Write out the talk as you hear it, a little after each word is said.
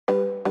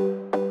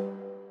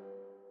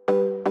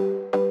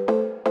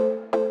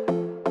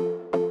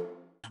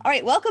All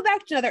right, welcome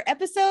back to another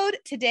episode.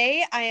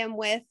 Today I am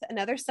with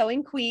another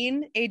sewing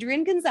queen,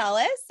 Adrienne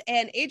Gonzales,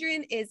 and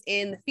Adrienne is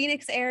in the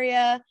Phoenix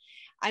area.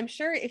 I'm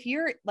sure if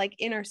you're like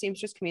in our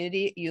Seamstress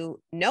community,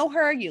 you know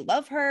her, you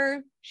love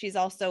her. She's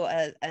also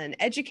an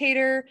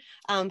educator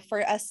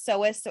for us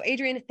sewists. So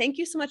Adrienne, thank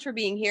you so much for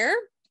being here.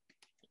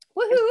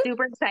 Woohoo! I'm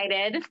super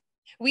excited.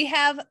 We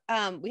have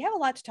a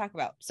lot to talk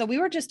about. So we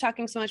were just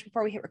talking so much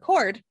before we hit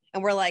record,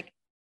 and we're like,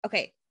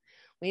 okay,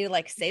 we need to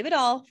like save it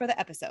all for the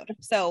episode.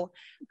 So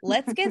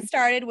let's get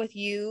started with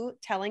you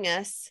telling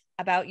us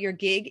about your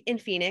gig in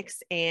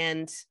Phoenix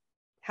and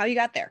how you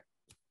got there.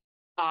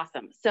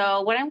 Awesome.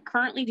 So what I'm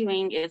currently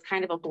doing is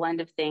kind of a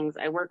blend of things.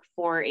 I work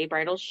for a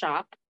bridal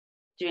shop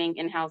doing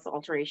in-house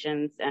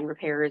alterations and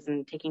repairs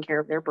and taking care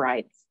of their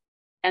brides.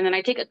 And then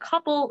I take a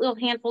little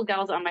handful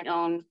gals on my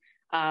own.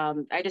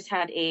 I just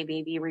had a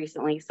baby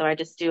recently, so I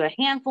just do a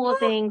handful of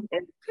things.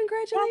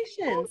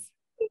 Congratulations.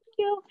 Thank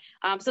you.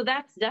 So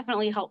that's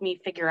definitely helped me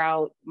figure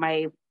out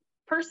my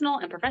personal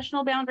and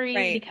professional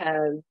boundaries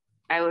because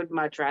I would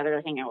much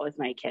rather hang out with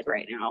my kid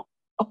right now.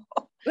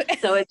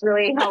 So it's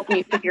really helped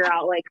me figure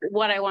out like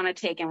what I want to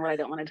take and what I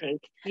don't want to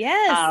take.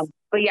 Yes.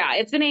 But yeah,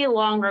 it's been a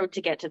long road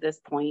to get to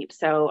this point.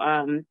 So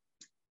I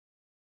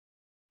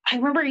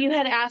remember you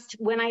had asked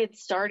when I had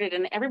started,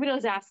 and everybody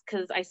was asked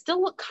because I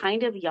still look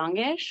kind of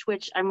youngish,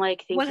 which I'm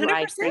like, thank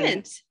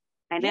 100%.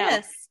 I know.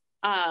 Yes.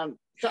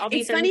 So I'll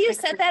be it's funny you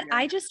said that.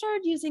 I just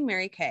started using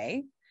Mary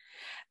Kay,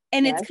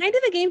 and it's kind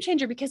of a game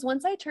changer because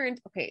once I turned,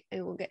 I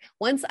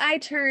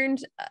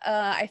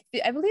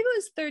believe it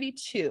was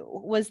 32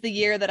 was the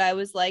year that I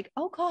was like,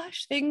 oh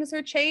gosh, things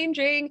are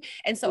changing.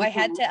 And so I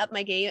had to up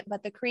my game,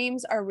 but the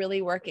creams are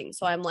really working.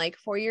 So I'm like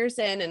 4 years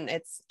in and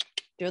it's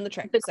doing the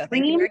trick. So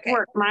creams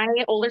work. My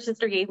older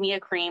sister gave me a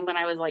cream when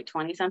I was like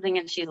 20 something,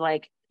 and she's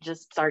like,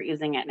 just start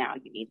using it now.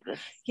 You need this.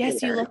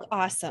 Yes, you look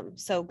awesome.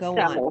 So go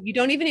on. You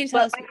don't even need to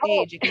tell us your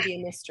age. It can be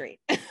a mystery.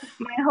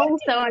 My whole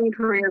sewing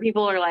career,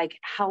 people are like,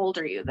 how old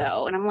are you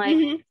though? And I'm like,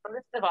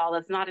 first of all,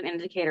 that's not an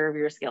indicator of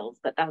your skills,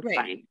 but that's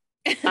fine.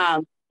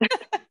 That's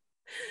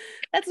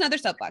another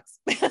soapbox.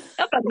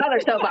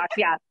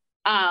 Yeah.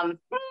 I'm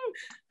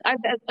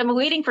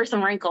waiting for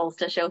some wrinkles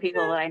to show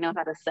people that I know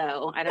how to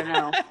sew. I don't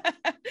know.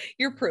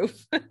 Your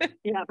proof.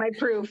 Yeah, my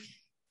proof.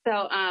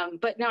 So,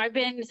 but no, I've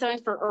been sewing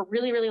for a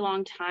really, really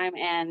long time.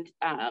 And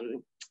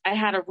I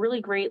had a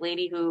really great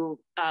lady who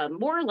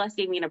more or less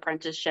gave me an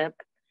apprenticeship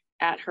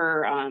at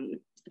her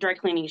dry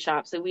cleaning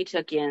shop. So we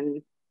took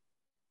in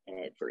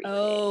everything.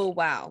 Oh,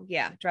 wow.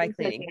 Yeah, dry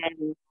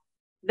cleaning.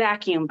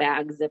 Vacuum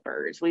bag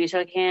zippers. We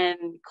took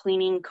in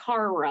cleaning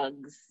car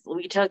rugs.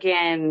 We took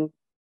in,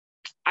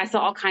 I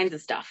saw all kinds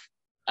of stuff.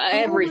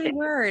 Everything. Oh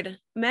my word.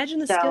 Imagine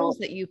the skills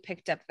that you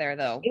picked up there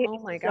though. Oh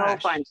my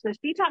gosh. So fun. So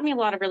she taught me a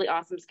lot of really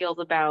awesome skills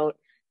about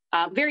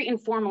very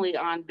informally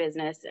on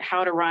business,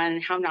 how to run,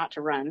 how not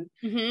to run.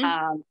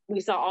 We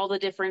saw all the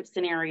different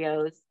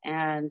scenarios,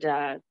 and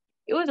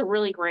it was a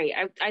really great,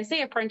 I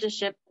say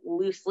apprenticeship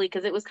loosely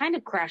because it was kind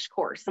of crash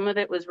course. Some of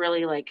it was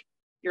really like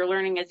you're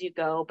learning as you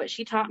go, but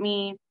she taught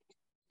me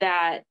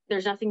that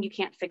there's nothing you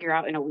can't figure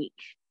out in a week.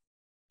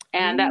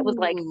 And that was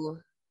like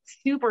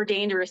super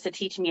dangerous to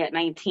teach me at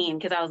 19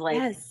 because I was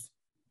like,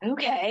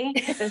 okay,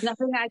 there's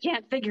nothing I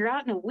can't figure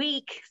out in a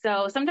week.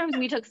 So sometimes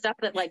we took stuff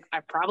that like I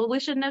probably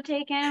shouldn't have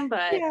taken,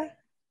 but you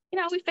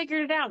know, we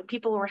figured it out.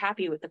 People were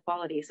happy with the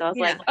quality. So I was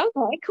like,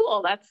 okay,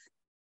 cool.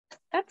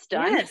 That's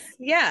done. Yes.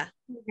 Yeah.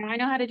 Now I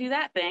know how to do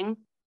that thing.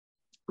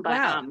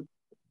 But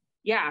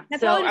yeah.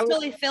 That's how it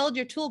totally filled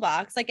your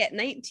toolbox. Like at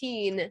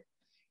 19,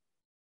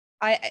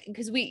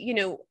 because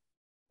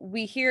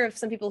we hear of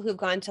some people who've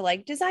gone to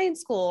like design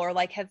school or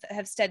like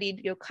have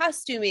studied,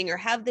 costuming or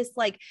have this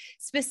like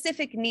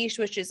specific niche,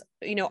 which is,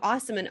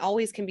 awesome and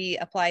always can be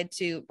applied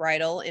to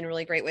bridal in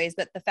really great ways.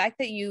 But the fact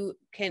that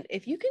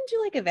if you can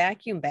do like a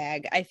vacuum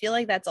bag, I feel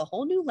like that's a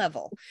whole new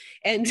level.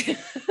 And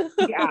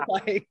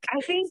I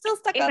think still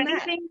stuck on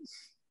that.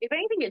 If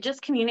anything, it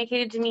just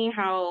communicated to me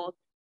how,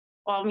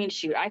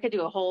 I could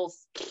do a whole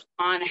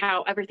on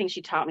how everything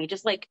she taught me,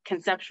 just like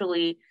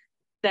conceptually,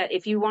 that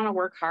if you want to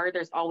work hard,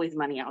 there's always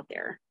money out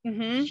there.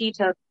 She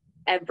took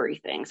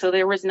everything. So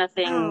there was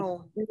nothing,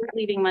 we weren't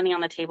leaving money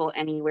on the table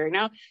anywhere.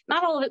 Now,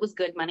 not all of it was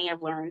good money,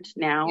 I've learned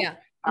now.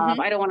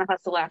 I don't want to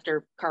hustle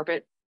after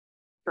carpet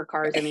for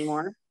cars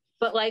anymore.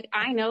 But like,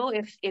 I know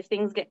if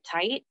things get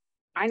tight,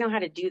 I know how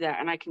to do that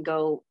and I can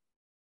go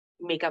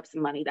make up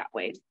some money that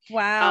way.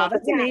 Wow,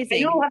 that's amazing.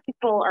 I know a lot of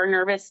people are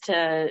nervous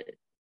to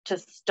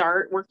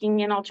start working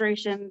in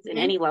alterations in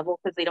any level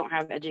because they don't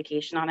have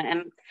education on it.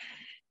 And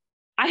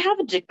I have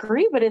a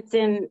degree, but it's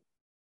in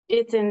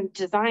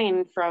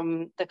design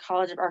from the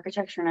College of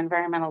Architecture and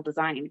Environmental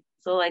Design.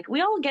 So like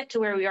we all get to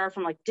where we are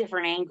from like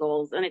different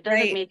angles, and it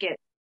doesn't make it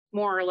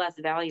more or less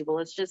valuable.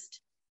 It's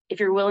just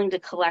if you're willing to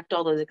collect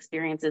all those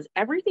experiences,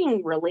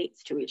 everything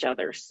relates to each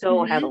other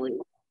so heavily.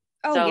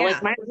 Oh, so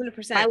like my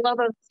 100%. My love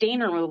of stain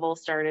removal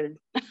started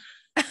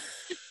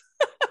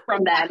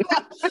from then.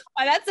 Oh,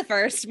 that's the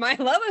first. My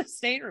love of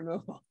stain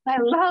removal. I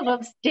love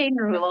of stain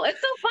removal.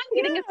 It's so fun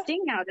getting a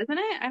stain out, isn't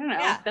it? I don't know.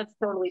 Yeah. That's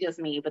totally just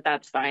me, but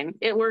that's fine.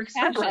 It works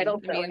for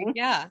bridal sewing.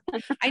 Yeah,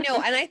 I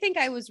know. And I think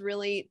I was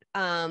really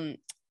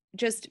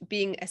just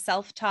being a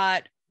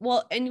self-taught.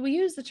 Well, and we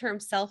use the term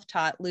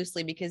self-taught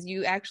loosely because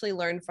you actually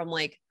learn from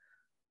like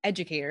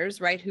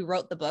educators, right? Who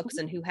wrote the books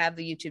and who have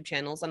the YouTube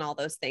channels and all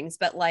those things.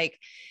 But like,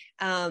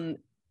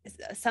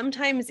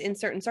 sometimes in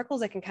certain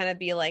circles, it can kind of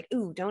be like,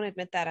 ooh, don't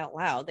admit that out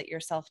loud that you're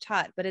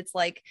self-taught. But it's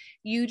like,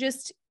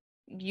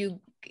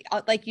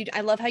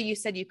 I love how you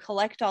said you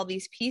collect all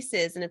these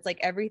pieces and it's like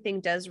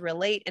everything does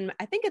relate. And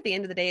I think at the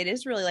end of the day, it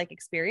is really like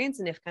experience.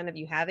 And if kind of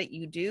you have it,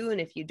 you do. And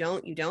if you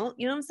don't, you don't,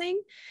 you know what I'm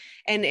saying?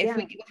 And if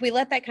we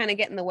let that kind of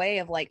get in the way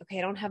of like, okay,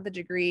 I don't have the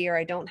degree or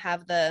I don't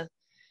have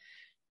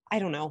I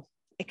don't know,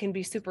 it can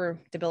be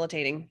super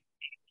debilitating.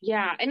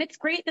 Yeah. And it's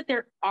great that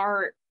there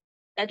are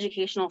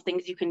educational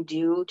things you can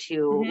do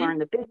to learn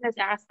the business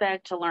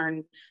aspect, to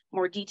learn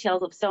more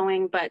details of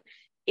sewing. But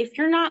if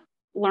you're not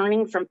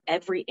learning from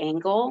every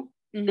angle,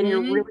 then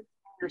you're really doing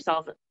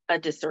yourself a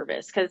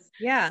disservice. Because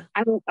I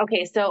mean,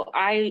 okay, so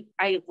I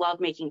love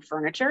making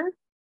furniture.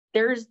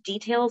 There's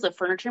details of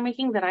furniture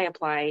making that I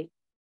apply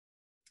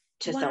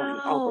to sewing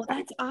all the time.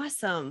 That's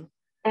awesome.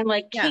 And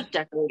like cake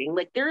decorating,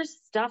 like there's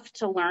stuff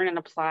to learn and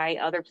apply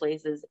other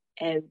places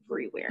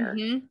everywhere.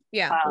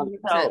 Yeah.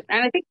 So,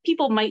 and I think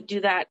people might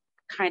do that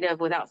kind of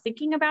without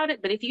thinking about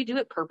it, but if you do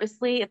it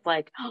purposely, it's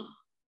like, oh,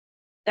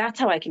 that's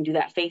how I can do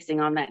that facing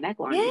on that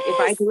neckline. If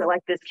I do it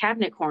like this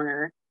cabinet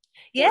corner,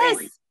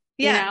 whatever,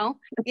 you know?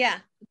 Yeah.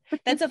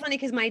 That's so funny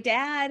because my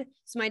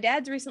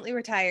dad's recently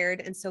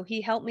retired. And so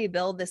he helped me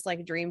build this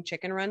like dream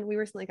chicken run. We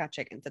recently got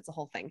chickens. That's a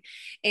whole thing.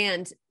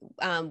 And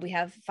we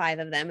have 5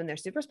 of them and they're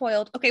super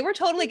spoiled. Okay. We're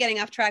totally getting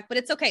off track, but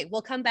it's okay.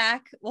 We'll come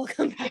back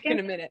in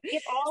a minute.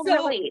 It all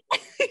relates.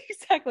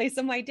 Exactly.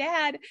 So my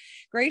dad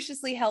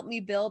graciously helped me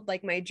build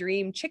like my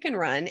dream chicken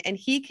run and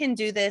he can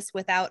do this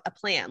without a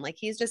plan. Like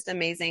he's just an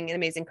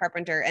amazing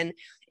carpenter and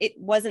it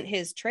wasn't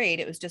his trade.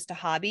 It was just a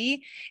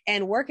hobby.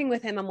 And working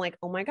with him, I'm like,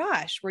 oh my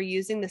gosh, we're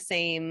using the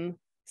same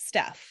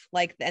stuff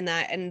like, and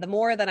the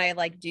more that I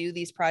like do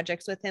these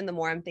projects with him, the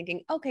more I'm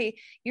thinking, okay,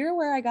 you're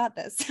where I got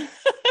this.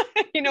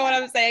 You know what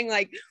I'm saying?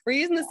 Like we're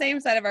using the same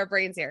side of our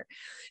brains here.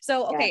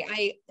 So,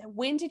 okay.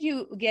 When did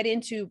you get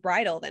into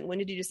bridal then? When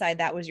did you decide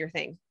that was your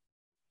thing?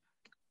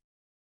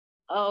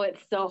 Oh,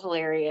 it's so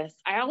hilarious.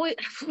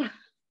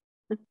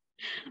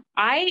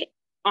 I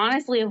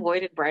honestly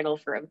avoided bridal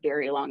for a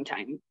very long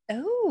time.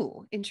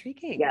 Oh,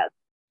 intriguing. Yes.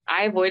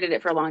 I avoided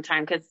it for a long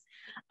time because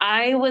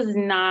I was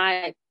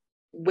not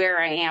where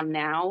I am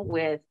now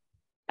with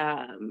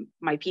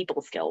my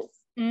people skills.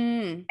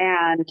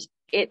 And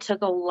it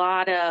took a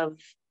lot of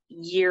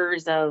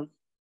years of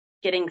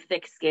getting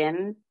thick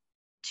skin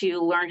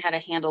to learn how to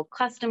handle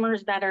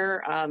customers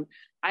better.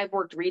 I've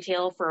worked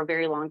retail for a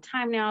very long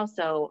time now,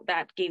 so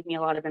that gave me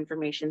a lot of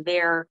information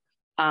there.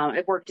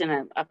 I've worked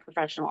in a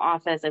professional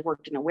office. I've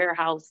worked in a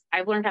warehouse.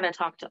 I've learned how to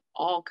talk to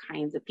all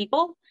kinds of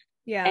people.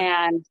 Yeah.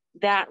 And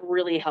that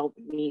really helped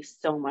me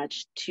so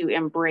much to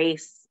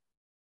embrace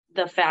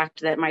the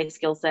fact that my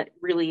skill set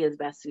really is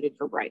best suited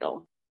for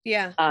bridal.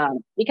 Yeah.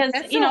 Because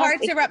that's so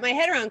hard to wrap my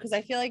head around because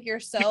I feel like you're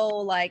so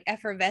like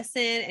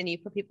effervescent and you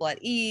put people at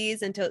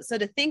ease. And so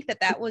to think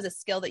that was a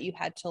skill that you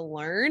had to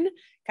learn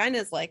kind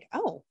of is like,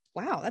 oh,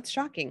 wow, that's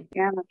shocking.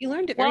 Yeah. You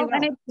learned it very well.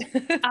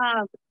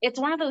 And it's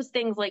one of those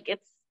things like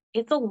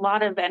it's a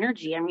lot of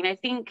energy. I mean, I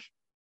think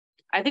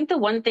the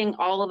one thing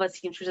all of us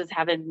seamstresses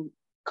have in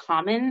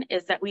common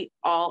is that we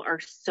all are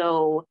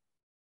so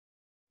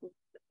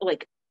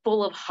like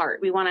full of heart.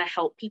 We want to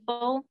help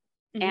people.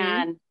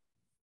 And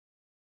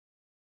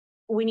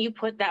when you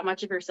put that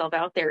much of yourself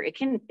out there, it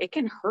can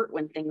hurt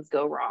when things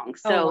go wrong.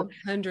 So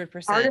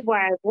 100%. Part of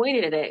why I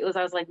avoided it was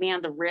I was like,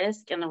 man, the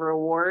risk and the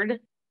reward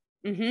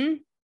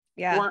weren't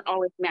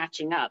always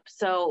matching up.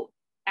 So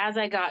as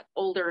I got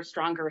older,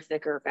 stronger,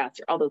 thicker,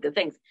 faster, all those good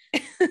things,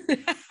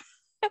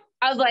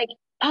 I was like,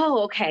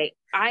 oh, okay,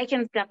 I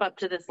can step up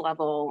to this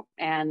level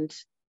and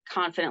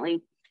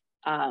confidently,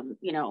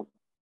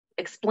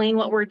 explain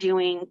what we're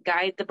doing,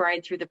 guide the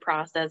bride through the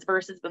process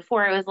versus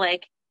before I was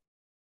like,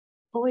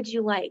 what would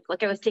you like?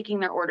 Like I was taking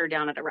their order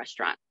down at a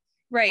restaurant.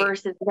 Right.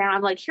 Versus now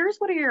I'm like, here's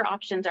what your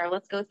options are.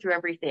 Let's go through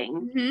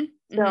everything.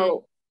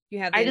 So you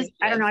have, I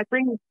don't know.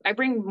 I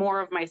bring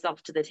more of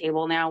myself to the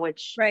table now,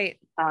 which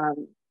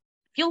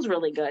feels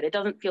really good. It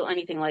doesn't feel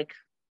anything like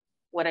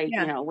what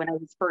when I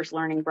was first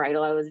learning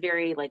bridal. I was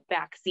very like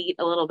backseat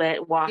a little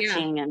bit,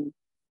 watching and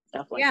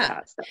stuff like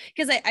that.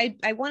 Because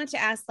I wanted to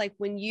ask, like,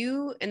 when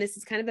you, and this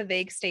is kind of a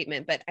vague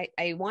statement, but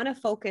I want to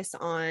focus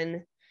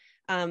on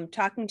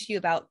talking to you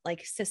about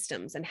like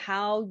systems and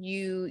how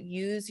you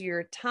use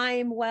your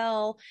time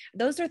well.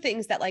 Those are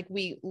things that like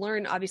we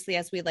learn obviously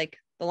as we like,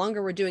 the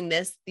longer we're doing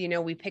this,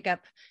 we pick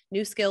up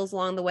new skills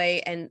along the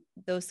way, and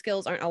those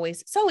skills aren't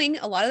always sewing.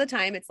 A lot of the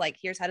time it's like,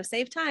 here's how to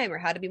save time or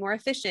how to be more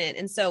efficient.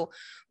 And so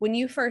when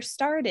you first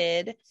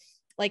started,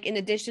 like in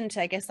addition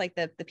to, I guess, like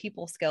the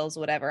people skills,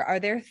 whatever, are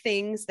there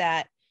things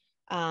that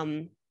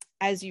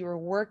as you were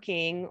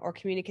working or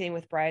communicating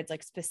with brides,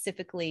 like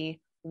specifically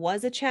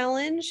was a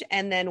challenge,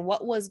 and then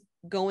what was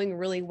going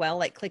really well,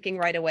 like clicking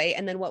right away,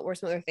 and then what were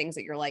some other things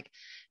that you're like,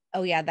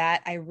 oh yeah,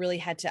 that I really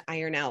had to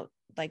iron out,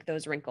 like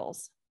those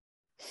wrinkles?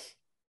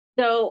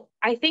 So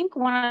I think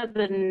one of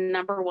the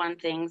number one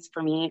things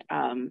for me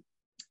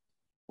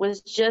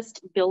was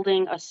just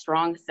building a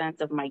strong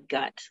sense of my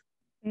gut.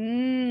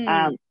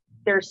 Mm.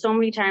 There are so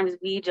many times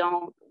we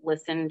don't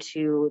listen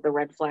to the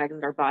red flags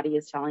that our body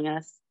is telling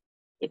us.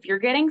 If you're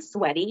getting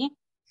sweaty,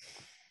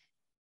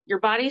 your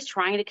body's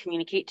trying to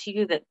communicate to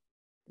you that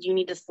you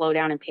need to slow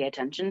down and pay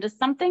attention to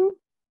something.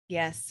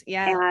 Yes.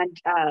 Yeah.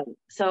 And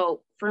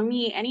so for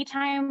me,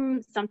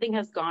 anytime something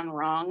has gone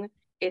wrong,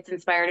 it's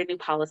inspired a new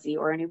policy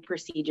or a new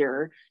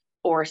procedure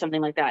or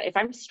something like that. If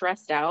I'm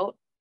stressed out,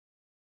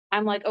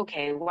 I'm like,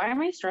 okay, why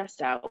am I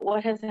stressed out?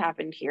 What has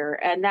happened here?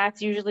 And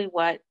that's usually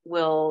what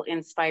will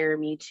inspire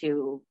me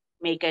to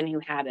make a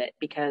new habit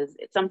because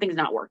something's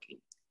not working.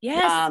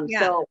 Yes. Yeah.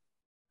 So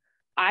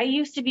I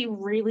used to be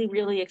really,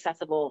 really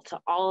accessible to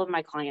all of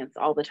my clients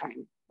all the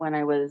time when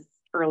I was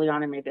early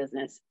on in my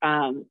business.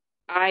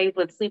 I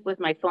would sleep with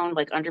my phone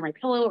like under my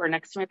pillow or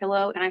next to my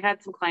pillow. And I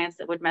had some clients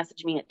that would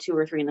message me at 2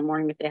 or 3 in the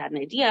morning if they had an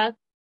idea.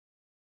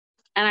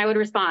 And I would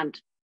respond.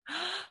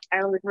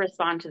 I would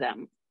respond to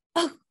them.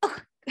 Oh, oh.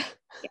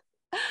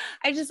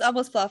 I just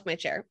almost fell off my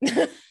chair.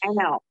 I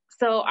know.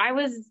 So I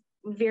was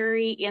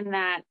very in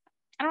that,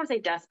 I don't want to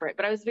say desperate,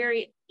 but I was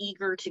very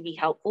eager to be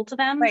helpful to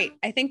them. Right.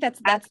 I think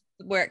that's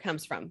where it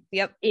comes from.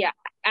 Yep. Yeah.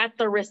 At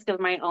the risk of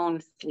my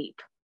own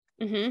sleep.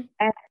 Mm-hmm. And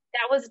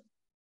that was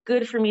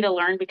good for me to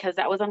learn because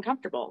that was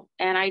uncomfortable.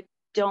 And I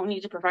don't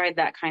need to provide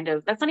that kind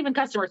of, that's not even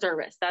customer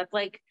service. That's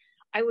like,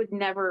 I would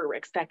never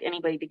expect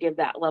anybody to give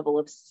that level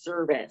of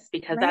service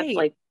because that's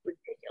like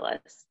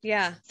ridiculous.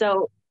 Yeah.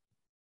 So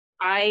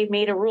I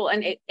made a rule,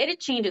 and it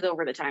changes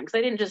over the time because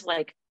I didn't just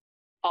like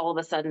all of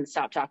a sudden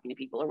stop talking to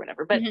people or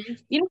whatever. But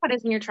you know how it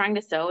is when you're trying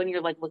to sew and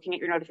you're like looking at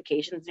your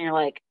notifications and you're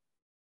like,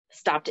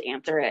 stop to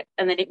answer it.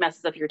 And then it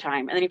messes up your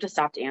time. And then you have to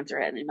stop to answer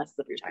it and it messes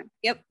up your time.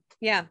 Yep.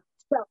 Yeah.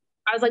 So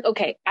I was like,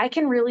 okay, I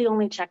can really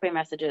only check my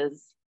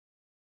messages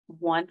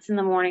once in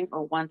the morning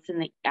or once in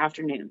the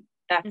afternoon.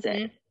 That's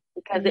it.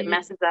 Because it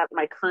messes up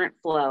my current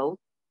flow.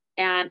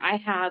 And I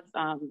have,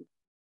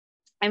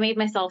 I made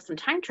myself some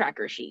time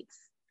tracker sheets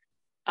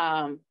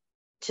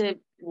to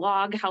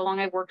log how long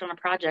I've worked on a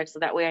project. So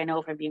that way I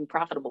know if I'm being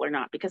profitable or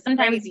not, because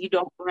sometimes you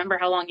don't remember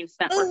how long you've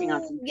spent working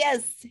on something.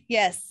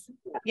 Yes.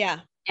 Yeah.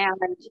 And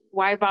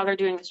why bother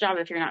doing this job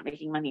if you're not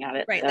making money at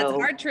it? Right. So, that's a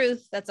hard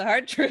truth. That's a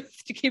hard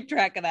truth to keep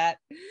track of that.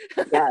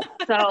 Yeah.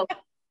 So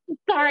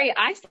sorry,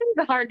 I say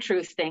the hard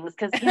truth things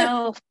because, you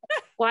know,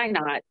 why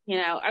not? You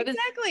know, I was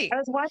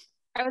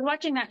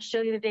watching that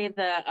show the other day,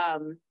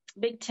 the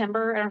Big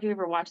Timber. I don't know if you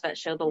ever watched that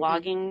show, the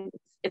logging.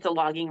 It's a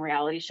logging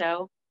reality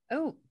show.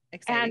 Oh,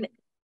 exciting. And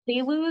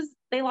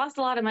they lost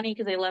a lot of money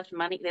because they left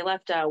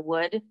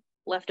wood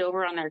left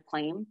over on their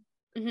claim.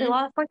 They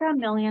lost like $1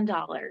 million.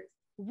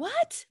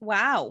 What?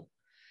 Wow.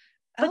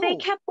 But they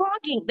kept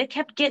logging. They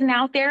kept getting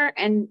out there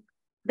and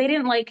they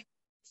didn't like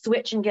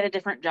switch and get a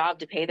different job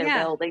to pay their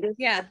bill. They just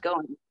kept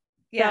going.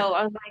 So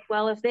I was like,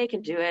 well, if they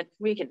can do it,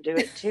 we can do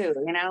it too.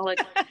 You know, like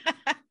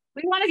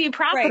we want to be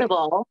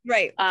profitable.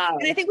 Right.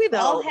 And I think we've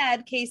all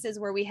had cases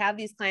where we have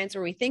these clients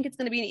where we think it's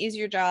going to be an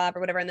easier job or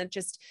whatever, and then it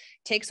just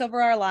takes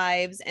over our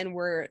lives and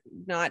we're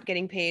not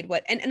getting paid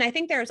what, and I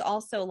think there's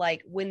also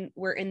like when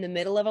we're in the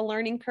middle of a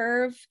learning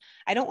curve,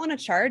 I don't want to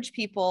charge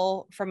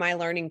people for my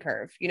learning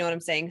curve. You know what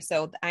I'm saying?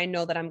 So I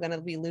know that I'm going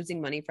to be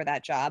losing money for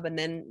that job, and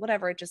then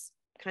whatever, it just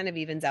kind of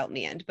evens out in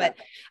the end. But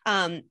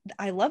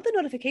I love the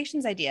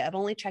notifications idea of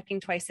only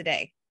checking twice a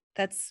day.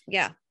 That's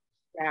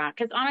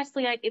because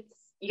honestly,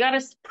 you got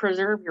to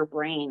preserve your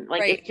brain.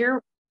 Like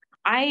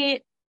I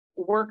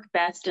work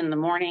best in the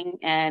morning,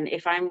 and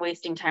if I'm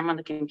wasting time on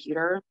the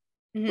computer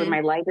when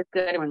my light is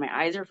good and when my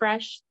eyes are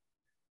fresh,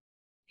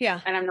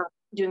 and I'm not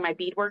doing my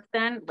beadwork,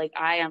 then like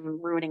I am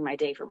ruining my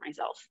day for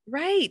myself.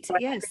 Right. So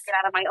I have to get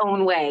out of my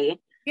own way.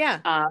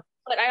 Yeah.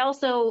 But I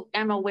also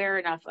am aware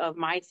enough of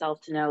myself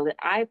to know that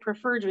I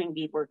prefer doing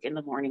beadwork in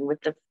the morning with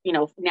the, you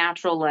know,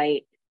 natural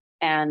light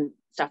and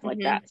stuff like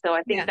that. So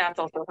I think that's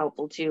also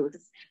helpful too.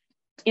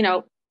 You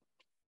know,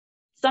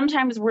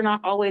 sometimes we're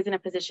not always in a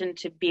position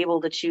to be able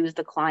to choose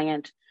the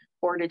client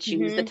or to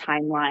choose the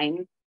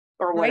timeline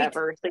or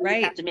whatever. So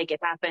you have to make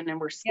it happen. And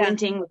we're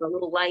squinting with a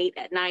little light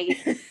at night,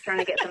 trying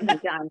to get something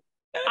done.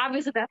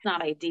 Obviously that's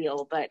not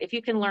ideal, but if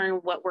you can learn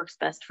what works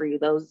best for you,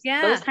 those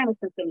kind of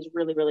systems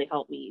really, really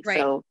help me. Right.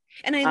 So,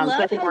 and I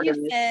love how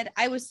you said,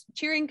 I was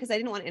cheering because I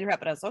didn't want to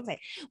interrupt, but I was so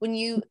excited when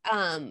you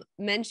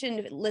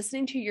mentioned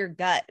listening to your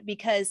gut,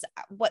 because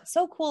what's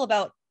so cool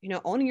about, you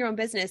know, owning your own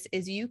business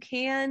is you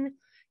can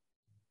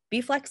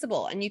be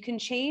flexible and you can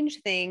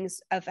change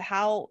things of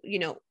how, you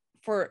know,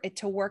 for it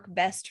to work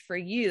best for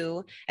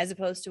you as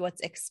opposed to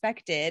what's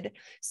expected.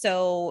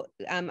 So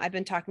I've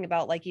been talking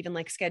about like even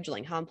like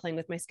scheduling, how I'm playing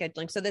with my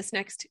scheduling. So these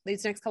next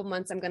couple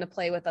months, I'm going to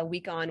play with a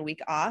week on,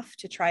 week off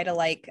to try to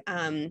like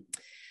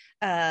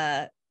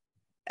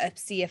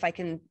see if I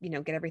can,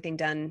 get everything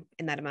done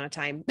in that amount of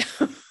time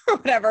or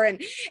whatever,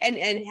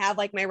 and have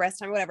like my rest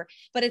time or whatever.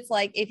 But it's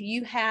like, if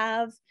you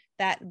have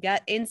that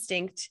gut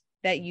instinct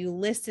that you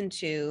listen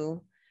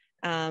to,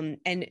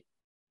 and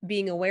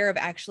being aware of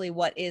actually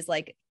what is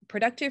like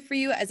productive for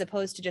you, as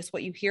opposed to just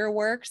what you hear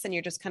works and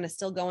you're just kind of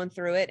still going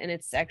through it and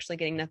it's actually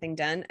getting nothing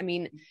done. I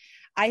mean,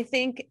 I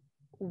think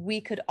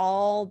we could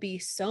all be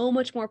so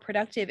much more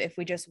productive if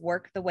we just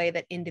work the way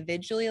that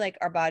individually, like,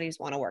 our bodies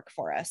want to work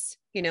for us,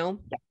 Yeah,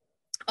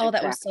 Oh,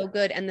 that was so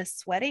good. And the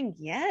sweating,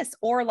 yes.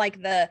 Or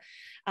like the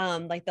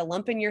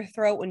lump in your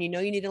throat when you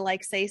need to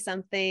like say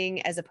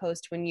something, as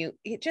opposed to when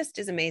it just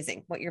is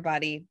amazing what your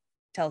body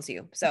tells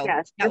you. So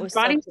yes, that your was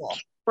so body's cool.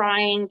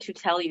 trying to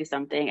tell you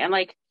something. And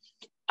like,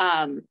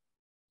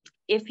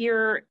 if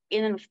you're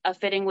in a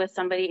fitting with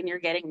somebody and you're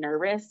getting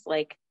nervous,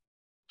 like,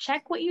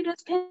 check what you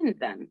just pinned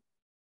then.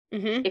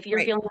 Mm-hmm. If you're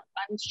Right. feeling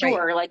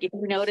unsure, like if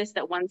you notice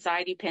that one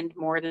side you pinned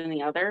more than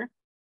the other,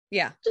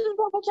 yeah, just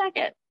double check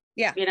it.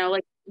 Yeah.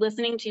 Like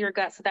listening to your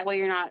gut, so that way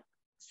you're not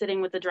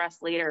sitting with the dress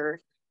later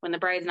when the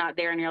bride's not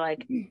there and you're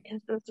like,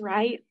 is this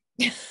right?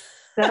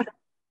 So,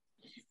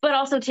 but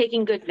also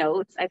taking good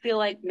notes. I feel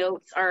like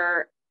notes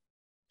are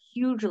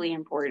hugely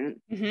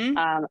important. Mm-hmm.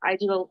 I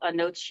do a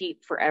note sheet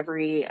for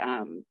every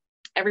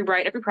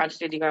bride, every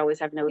project I do, I always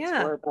have notes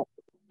for. But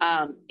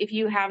if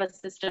you have a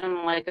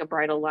system like a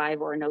Bridal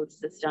Live or a notes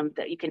system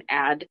that you can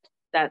add,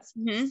 that's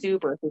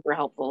super, super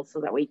helpful.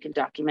 So that way you can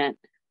document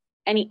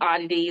any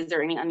oddities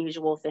or any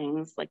unusual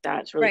things like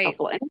that. It's really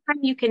helpful.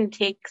 Anytime you can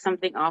take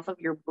something off of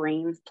your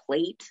brain's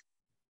plate,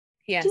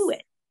 do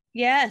it.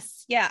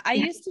 Yes. Yeah. I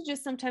used to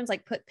just sometimes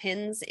like put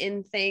pins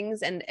in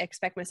things and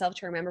expect myself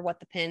to remember what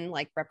the pin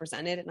like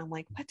represented. And I'm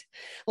like, what?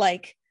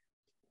 Like,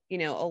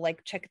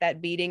 like check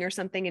that beading or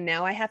something. And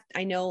now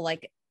I know,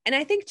 like, and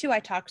I think too, I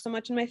talk so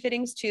much in my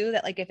fittings too,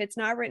 that like, if it's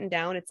not written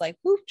down, it's like,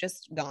 whoo,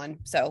 just gone.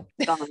 So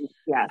gone.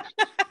 Yeah.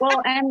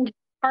 Well, and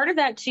part of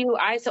that too,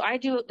 I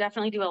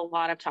definitely do a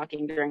lot of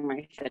talking during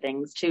my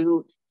fittings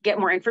to get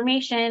more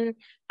information.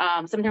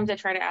 Sometimes I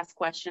try to ask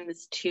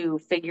questions to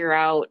figure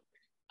out,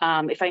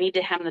 if I need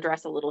to hem the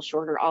dress a little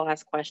shorter, I'll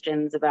ask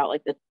questions about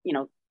like the,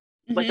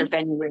 what their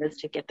venue is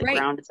to get the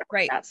ground and stuff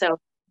like that. So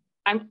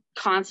I'm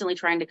constantly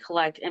trying to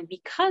collect. And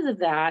because of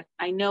that,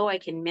 I know I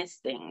can miss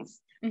things.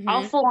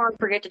 I'll full on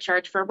forget to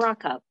charge for a bra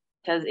cup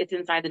because it's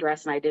inside the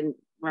dress and I didn't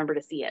remember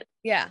to see it.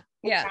 Yeah.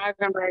 Yeah. I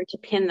remember to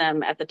pin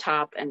them at the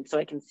top, and so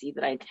I can see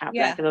that I have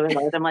that, because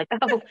otherwise I'm like,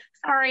 oh,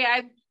 sorry,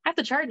 I have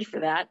to charge for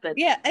that. But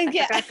I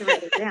forgot to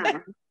write it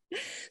down.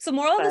 So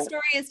moral of the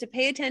story is to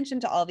pay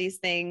attention to all these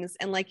things.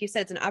 And like you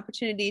said, it's an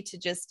opportunity to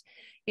just,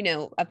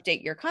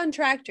 update your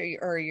contract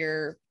or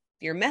your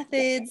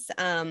methods.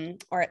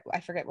 Or I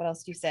forget what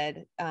else you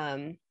said.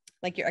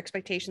 Like your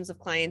expectations of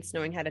clients,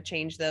 knowing how to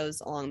change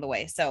those along the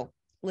way. So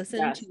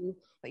listen to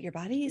what your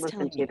body is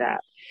telling you.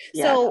 That.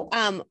 Yes. So,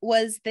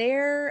 was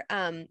there,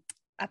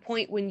 a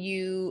point when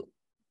you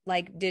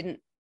like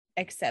didn't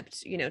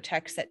accept,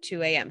 texts at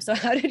 2 a.m. So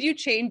how did you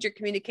change your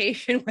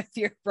communication with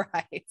your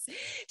brides?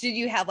 Did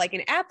you have like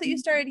an app that you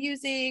started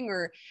using,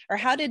 or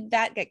how did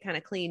that get kind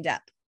of cleaned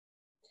up?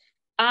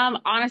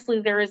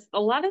 Honestly, there is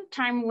a lot of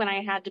time when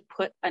I had to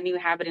put a new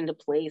habit into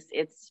place.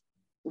 It's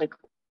like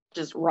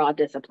just raw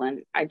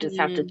discipline. I just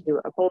have to do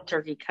a cold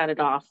turkey, cut it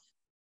off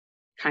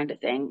kind of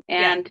thing.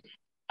 And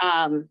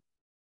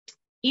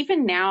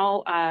even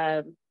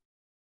now,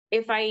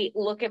 if I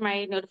look at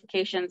my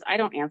notifications, I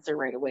don't answer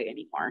right away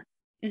anymore.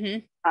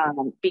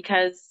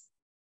 Because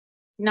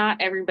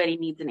not everybody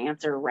needs an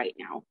answer right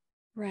now.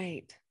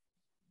 Right.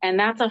 And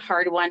that's a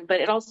hard one,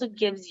 but it also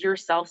gives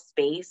yourself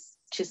space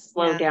to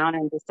slow down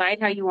and decide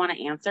how you want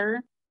to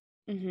answer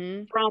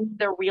from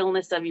the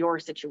realness of your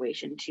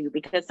situation too,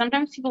 because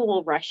sometimes people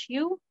will rush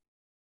you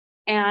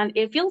and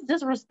it feels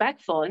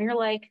disrespectful and you're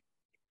like,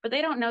 but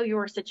they don't know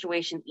your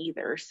situation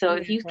either. So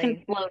if you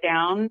can slow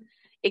down,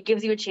 it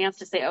gives you a chance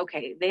to say,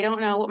 okay, they don't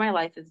know what my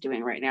life is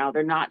doing right now.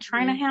 They're not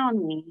trying to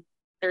hound me.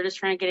 They're just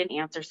trying to get an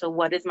answer. So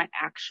what is my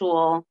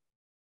actual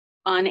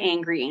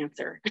unangry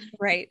answer?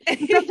 Right.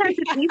 Sometimes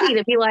it's easy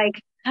to be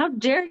like, how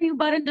dare you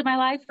butt into my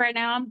life right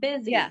now? I'm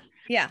busy.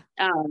 Yeah.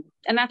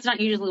 And that's not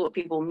usually what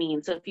people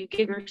mean. So if you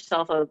give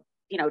yourself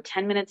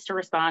 10 minutes to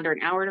respond or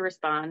an hour to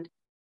respond,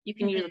 you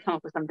can usually come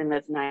up with something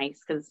that's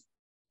nice, because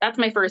that's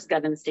my first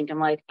gut instinct. I'm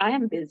like, I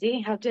am busy.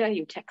 How dare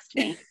you text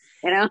me?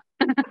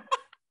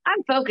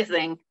 I'm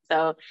focusing.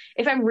 So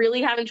if I'm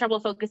really having trouble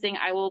focusing,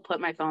 I will put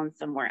my phone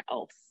somewhere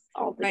else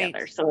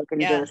altogether so I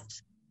can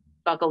just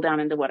buckle down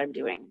into what I'm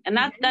doing. And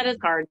that is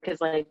hard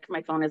because like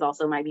my phone is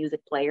also my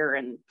music player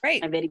and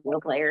my video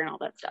player and all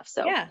that stuff.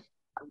 So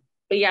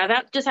but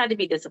that just had to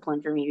be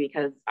disciplined for me,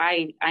 because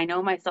I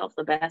know myself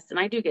the best and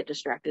I do get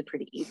distracted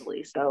pretty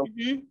easily. So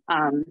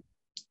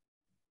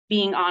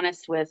being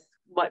honest with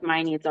what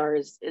my needs are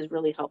is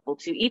really helpful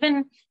too.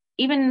 Even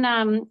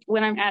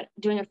when I'm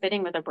doing a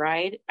fitting with a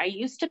bride, I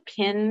used to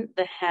pin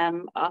the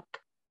hem up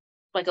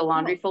like a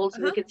laundry fold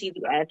so they could see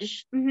the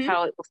edge,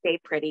 how it will stay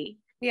pretty.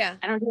 Yeah.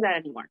 I don't do that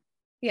anymore.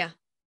 Yeah.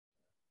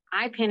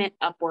 I pin it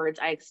upwards.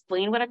 I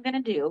explain what I'm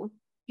going to do.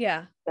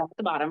 Yeah. That's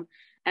the bottom.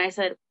 And I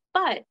said,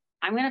 but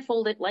I'm going to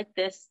fold it like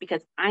this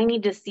because I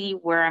need to see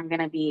where I'm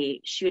going to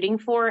be shooting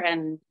for.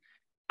 And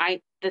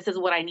this is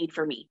what I need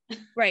for me.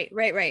 Right.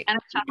 And I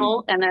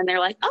shuffle, and then they're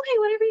like, okay,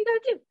 whatever you got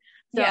to do.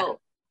 So Yeah.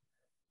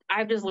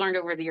 I've just learned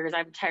over the years,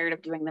 I'm tired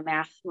of doing the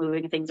math,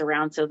 moving things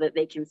around so that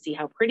they can see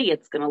how pretty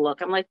it's going to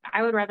look. I'm like,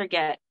 I would rather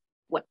get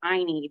what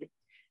I need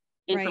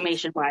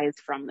information wise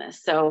from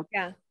this. So,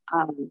 yeah.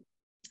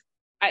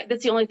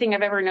 That's the only thing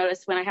I've ever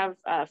noticed when I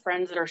have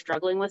friends that are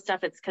struggling with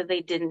stuff. It's because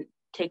they didn't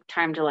take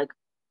time to like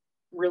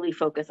really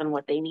focus on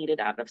what they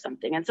needed out of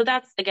something. And so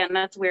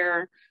that's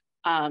where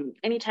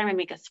anytime I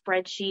make a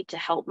spreadsheet to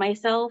help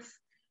myself,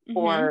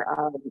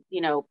 or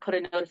put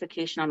a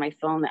notification on my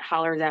phone that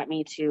hollers at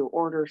me to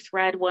order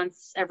thread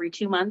once every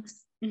 2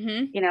 months,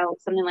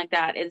 something like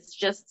that. It's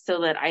just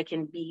so that I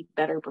can be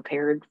better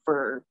prepared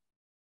for,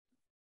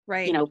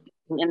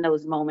 in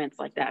those moments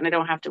like that. And I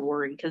don't have to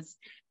worry because,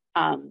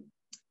 I don't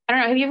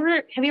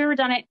know. Have you ever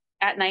done it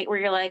at night where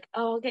you're like,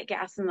 oh, I'll get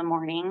gas in the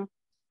morning?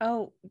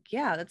 Oh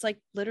yeah. That's like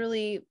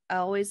literally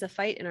always a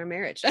fight in our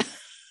marriage.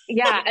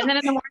 Yeah. And then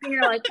in the morning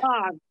you're like,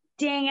 oh,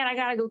 dang it, I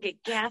gotta go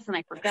get gas and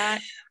I forgot.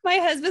 My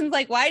husband's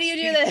like, why do you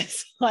do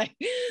this? Like,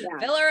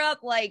 fill her up.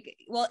 Like,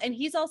 well, and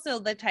he's also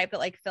the type that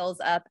like fills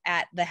up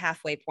at the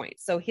halfway point.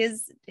 So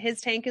his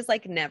tank is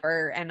like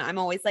never. And I'm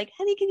always like,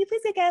 honey, can you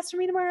please get gas for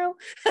me tomorrow?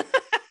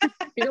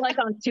 You're like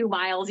on 2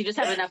 miles. You just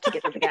have enough to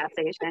get to the gas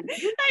station.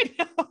 I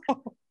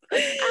know.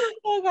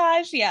 Oh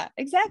gosh. Yeah,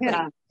 exactly.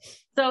 Yeah.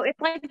 So it's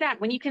like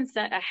that. When you can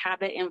set a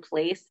habit in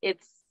place,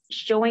 it's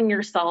showing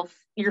yourself,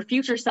 your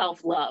future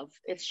self love.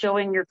 It's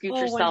showing your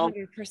future self.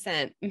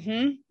 100%.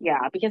 Mm-hmm. Yeah.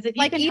 Because if you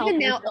like can even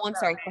help now, oh, I'm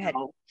sorry. Go ahead.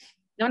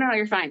 No,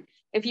 you're fine.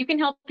 If you can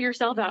help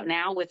yourself out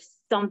now with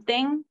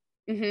something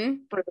for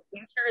the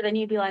future, then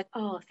you'd be like,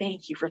 oh,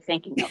 thank you for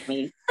thinking of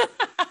me.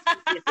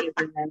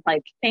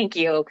 Like, thank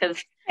you.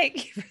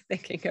 Thank you for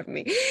thinking of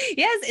me.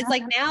 Yes. It's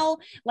like now,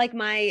 like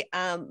my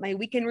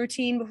weekend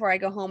routine before I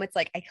go home, it's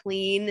like I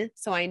clean.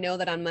 So I know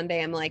that on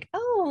Monday I'm like,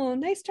 oh,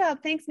 nice job.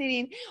 Thanks,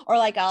 Nadine. Or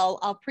like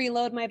I'll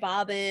preload my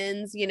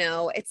bobbins,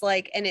 it's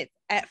like, and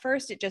at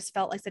first it just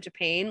felt like such a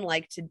pain,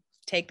 like to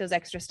take those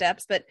extra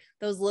steps, but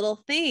those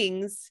little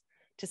things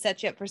to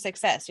set you up for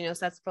success, so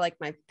that's for like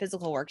my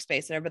physical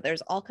workspace there, but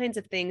there's all kinds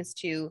of things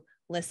to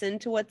listen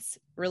to what's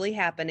really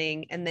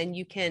happening. And then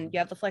you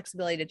have the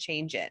flexibility to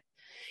change it.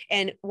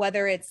 And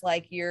whether it's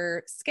like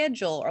your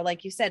schedule or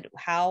like you said,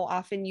 how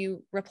often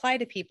you reply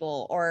to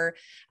people or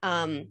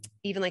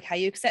even like how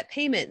you accept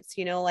payments,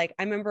 like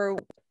I remember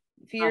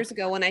a few years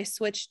ago when I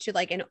switched to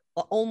like an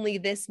only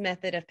this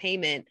method of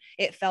payment,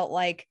 it felt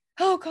like,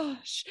 oh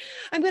gosh,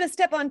 I'm going to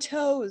step on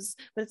toes,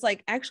 but it's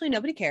like, actually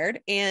nobody cared.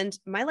 And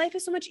my life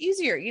is so much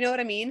easier. You know what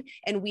I mean?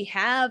 And we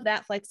have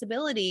that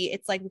flexibility.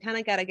 It's like, we kind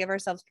of got to give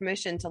ourselves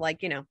permission to like,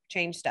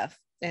 change stuff.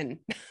 And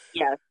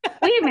yeah,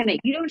 wait a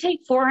minute. You don't take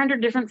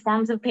 400 different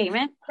forms of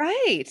payment.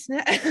 Right.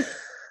 that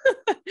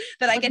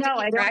I get to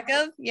keep track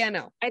of. Yeah,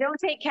 no, I don't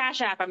take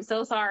Cash App. I'm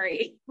so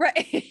sorry.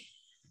 Right.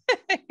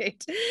 I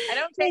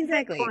don't take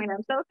Bitcoin.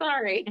 I'm so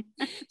sorry.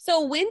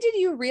 So when did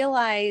you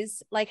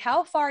realize, like,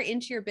 how far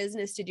into your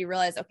business did you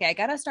realize, okay, I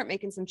got to start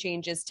making some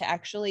changes to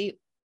actually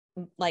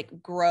like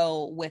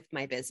grow with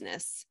my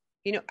business?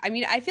 I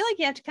mean, I feel like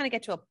you have to kind of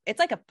get to it's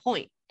like a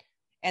point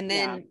and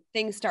then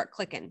things start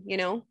clicking,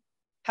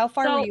 how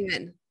far were you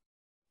in?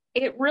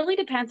 It really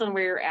depends on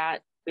where you're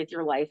at with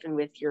your life and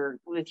with your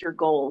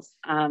goals.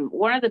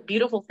 One of the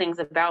beautiful things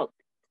about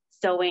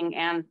sewing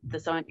and the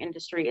sewing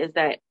industry is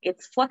that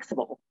it's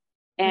flexible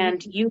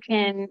and you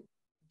can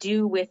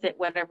do with it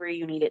whatever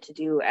you need it to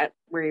do at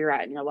where you're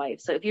at in your life.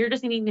 So if you're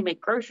just needing to make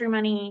grocery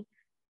money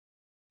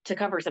to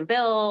cover some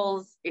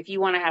bills, if you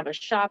want to have a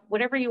shop,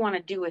 whatever you want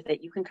to do with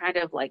it, you can kind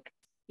of like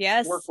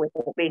work with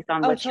it based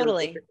on what your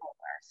goals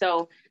are.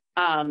 So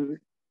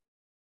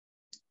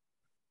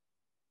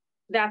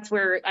that's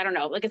where, I don't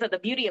know, like I said, the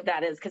beauty of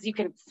that is because you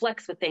can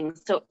flex with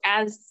things. So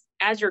as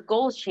your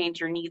goals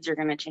change, your needs are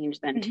going to change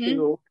then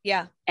too.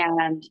 Yeah.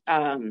 And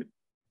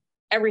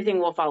everything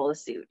will follow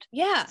suit.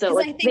 Yeah. So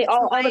I think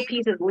all the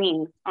pieces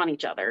lean on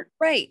each other.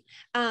 Right.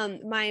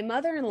 My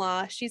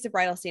mother-in-law, she's a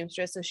bridal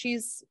seamstress. So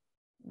she's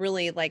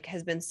really like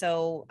has been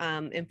so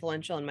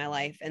influential in my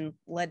life and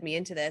led me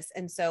into this.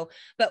 And so,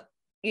 but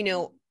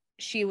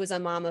she was a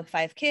mom of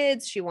 5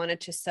 kids. She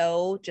wanted to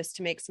sew just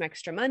to make some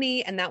extra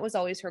money. And that was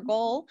always her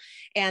goal.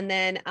 And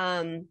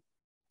then,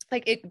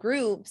 like it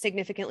grew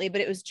significantly,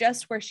 but it was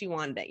just where she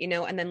wanted it,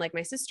 and then like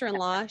my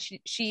sister-in-law,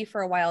 she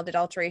for a while did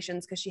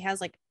alterations because she has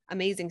like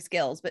amazing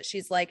skills, but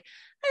she's like,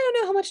 I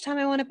don't know how much time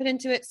I want to put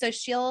into it. So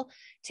she'll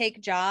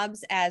take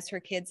jobs as her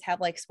kids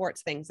have like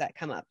sports things that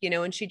come up,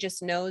 and she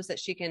just knows that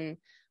she can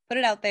put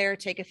it out there,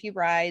 take a few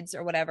brides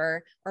or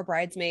whatever, or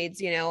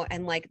bridesmaids,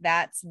 and like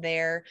that's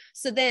there.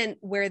 So then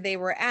where they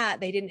were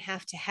at, they didn't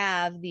have to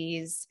have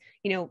these,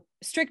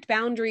 strict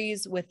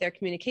boundaries with their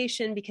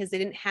communication because they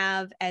didn't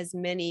have as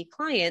many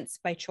clients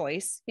by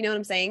choice. You know what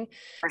I'm saying?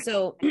 Right.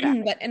 So,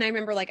 and I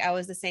remember like I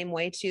was the same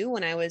way too,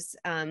 when I was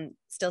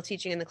still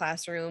teaching in the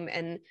classroom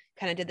and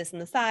kind of did this on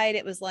the side.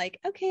 It was like,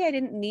 okay, I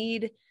didn't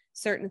need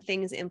certain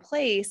things in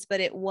place,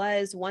 but it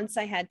was once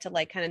I had to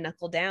like kind of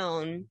knuckle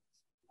down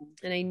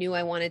and I knew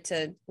I wanted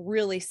to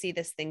really see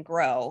this thing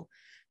grow,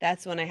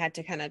 that's when I had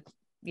to kind of,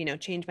 you know,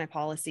 change my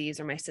policies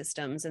or my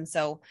systems. And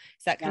so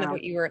is that kind of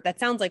what you were, that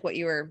sounds like what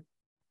you were.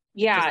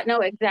 Yeah, no,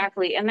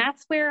 exactly. And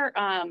that's where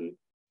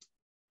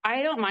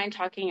I don't mind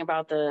talking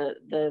about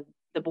the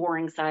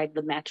boring side,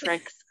 the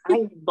metrics.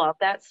 I love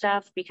that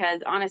stuff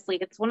because honestly,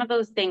 it's one of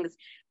those things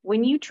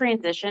when you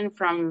transition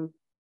from,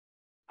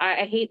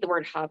 I hate the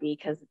word hobby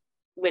because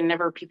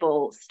whenever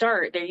people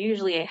start, they're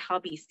usually a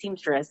hobby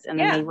seamstress and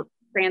then they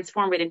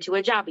transform it into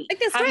a jobby. Like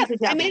this stuff.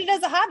 I made it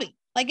as a hobby.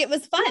 Like it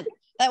was fun.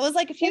 That was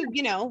like, if you,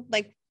 you know,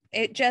 like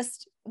it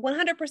just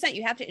 100%,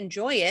 you have to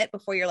enjoy it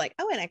before you're like,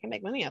 oh, and I can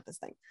make money off this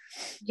thing.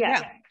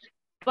 Yeah.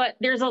 But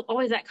there's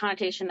always that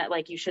connotation that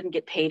like you shouldn't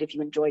get paid if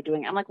you enjoy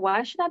doing it. I'm like,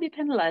 why should I be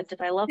penalized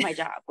if I love my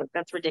job? Like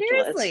that's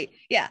ridiculous. Seriously.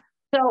 Yeah.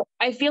 So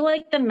I feel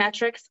like the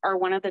metrics are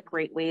one of the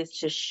great ways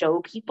to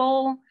show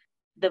people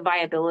the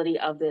viability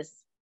of this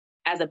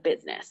as a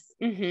business.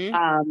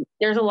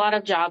 There's a lot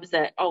of jobs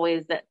that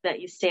always that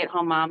you stay at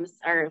home moms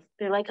are,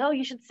 they're like, oh,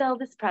 you should sell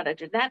this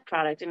product or that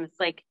product. And it's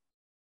like,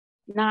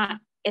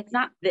 it's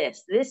not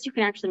this you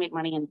can actually make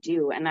money and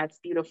do. And that's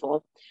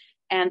beautiful.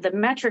 And the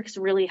metrics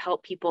really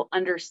help people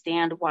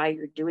understand why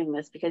you're doing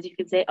this, because you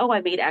can say, oh,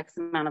 I made X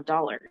amount of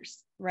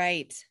dollars.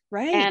 Right.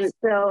 And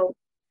so,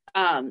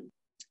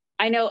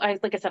 I know,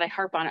 like I said, I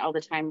harp on it all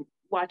the time,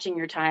 watching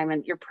your time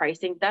and your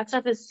pricing. That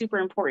stuff is super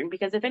important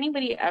because if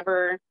anybody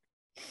ever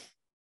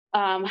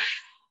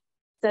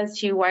says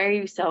to you, why are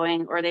you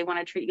sewing? Or they want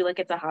to treat you like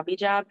it's a hobby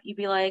job, you'd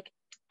be like,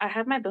 I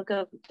have my book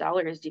of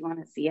dollars. Do you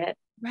want to see it?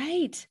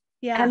 Right.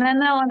 Yeah. And then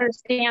they'll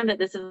understand that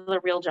this is a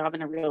real job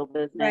and a real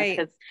business. Right.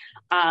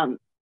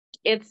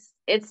 Because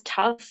it's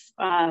tough.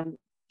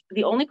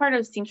 The only part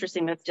of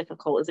seamstressing that's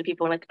difficult is that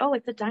people are like, oh,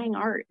 it's a dying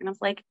art. And I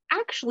was like,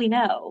 actually,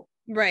 no.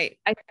 Right.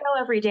 I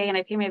sell every day and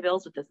I pay my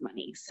bills with this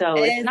money. So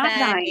it's not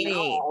dying at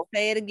all.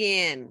 Say it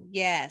again.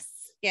 Yes.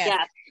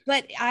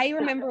 But I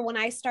remember when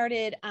I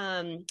started,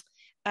 when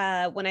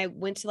I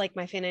went to like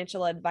my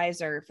financial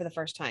advisor for the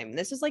first time,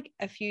 this was like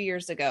a few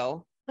years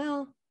ago.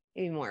 Well,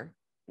 maybe more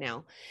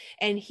now.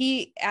 And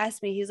he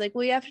asked me, he's like,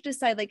 well, you have to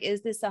decide, like,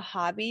 is this a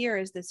hobby or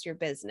is this your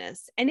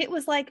business? And it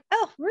was like,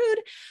 oh, rude.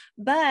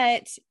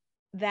 But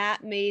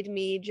that made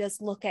me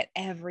just look at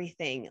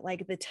everything,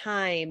 like the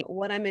time,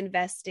 what I'm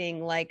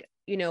investing, like,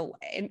 you know,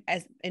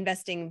 as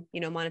investing, you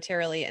know,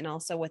 monetarily and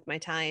also with my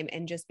time,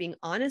 and just being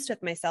honest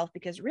with myself,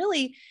 because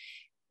really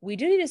we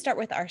do need to start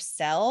with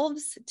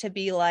ourselves to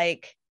be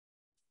like,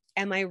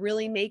 am I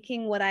really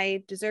making what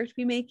I deserve to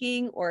be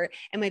making? Or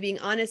am I being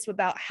honest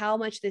about how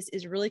much this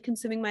is really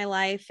consuming my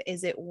life?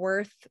 Is it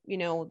worth, you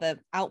know, the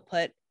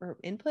output or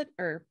input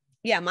or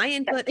my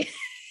input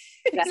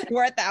is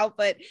worth the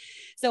output.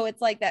 So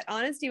it's like that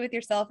honesty with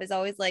yourself is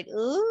always like,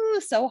 ooh,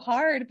 so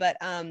hard. But,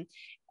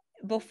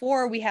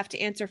 before we have to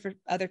answer for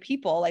other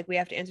people, like we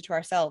have to answer to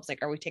ourselves. Like,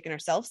 are we taking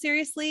ourselves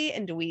seriously?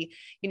 And do we,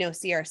 you know,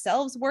 see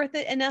ourselves worth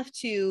it enough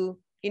to,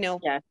 you know,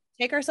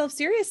 take ourselves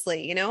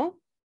seriously, you know?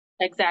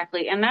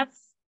 Exactly. And that's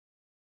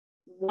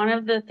one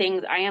of the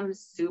things. I am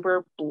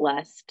super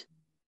blessed,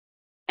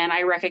 and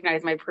I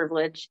recognize my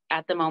privilege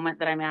at the moment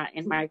that I'm at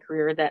in my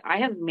career, that I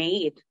have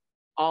made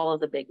all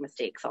of the big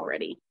mistakes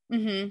already.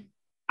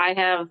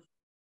 I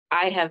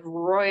have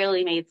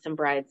royally made some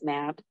brides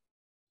mad.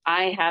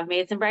 I have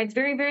made some brides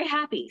very, very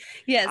happy.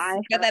 Yes,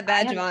 got that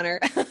badge of honor.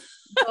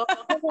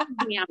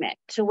 Damn it,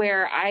 to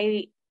where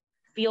I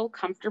feel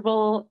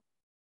comfortable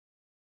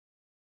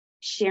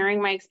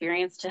sharing my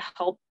experience to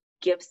help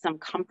give some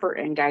comfort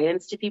and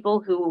guidance to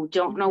people who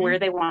don't know where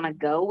they want to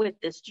go with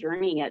this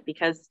journey yet,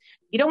 because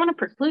you don't want to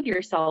preclude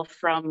yourself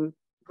from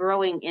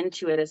growing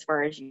into it as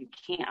far as you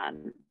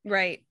can.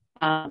 Right.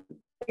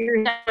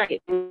 You're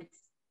right. It's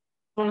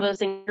one of those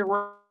things you're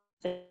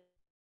working,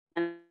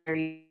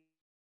 and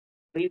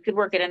you could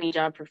work at any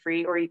job for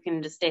free, or you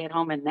can just stay at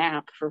home and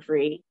nap for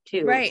free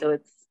too. Right. So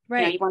it's, you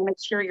know, you want to make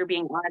sure you're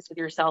being honest with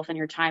yourself and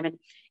your time. And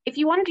if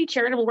you want to do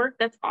charitable work,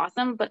 that's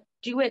awesome, but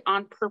do it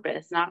on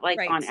purpose, not like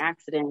on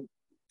accident.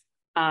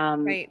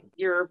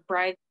 Your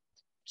bride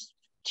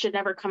should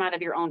never come out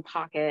of your own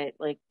pocket.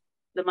 Like,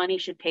 the money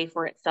should pay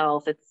for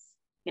itself. It's,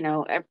 you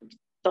know,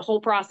 the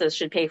whole process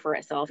should pay for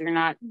itself. You're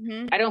not,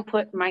 I don't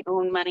put my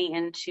own money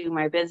into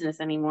my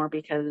business anymore,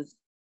 because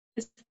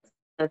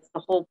that's the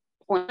whole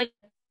point. Like,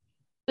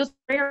 those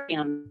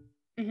aquariums,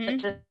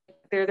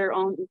 they're their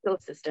own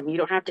ecosystem. You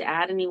don't have to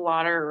add any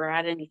water or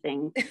add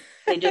anything.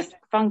 They just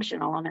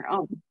function all on their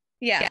own.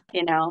 Yeah.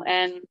 You know,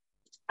 and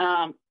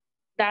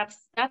that's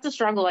a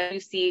struggle. I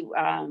see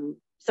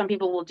some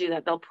people will do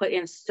that. They'll put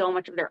in so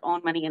much of their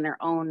own money in their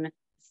own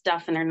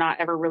stuff, and they're not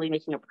ever really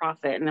making a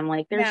profit. And I'm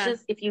like, there's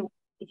just, if you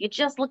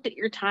just looked at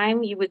your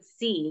time, you would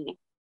see,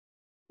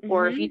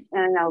 or if you,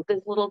 I don't know,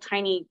 those little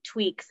tiny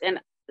tweaks.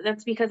 And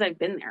that's because I've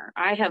been there.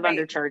 I have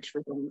undercharged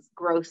for things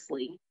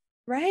grossly.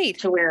 Right.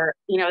 To where,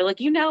 you know, like,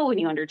 you know, when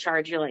you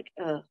undercharge, you're like,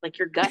 like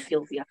your gut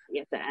feels yucky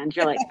at the end.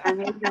 You're like, I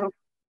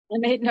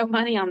made no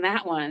money on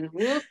that one.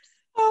 Whoops.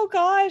 Oh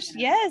gosh.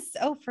 Yes.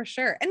 Oh, for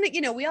sure. And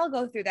you know, we all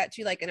go through that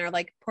too, like in our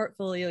like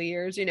portfolio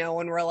years, you know,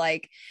 when we're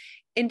like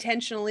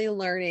intentionally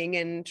learning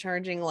and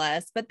charging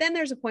less. But then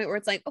there's a point where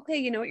it's like, okay,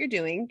 you know what you're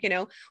doing. You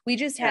know, we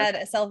just had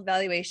a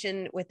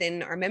self-evaluation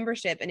within our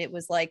membership, and it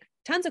was like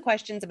tons of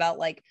questions about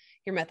like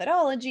your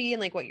methodology and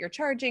like what you're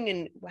charging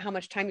and how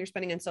much time you're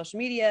spending on social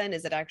media and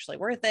is it actually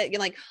worth it? You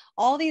know, like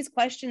all these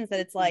questions that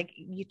it's like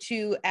you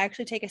to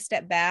actually take a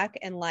step back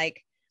and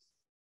like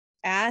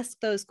ask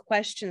those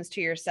questions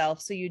to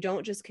yourself so you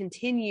don't just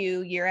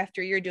continue year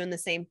after year doing the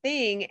same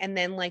thing and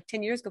then like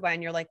 10 years go by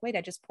and you're like, wait,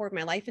 I just poured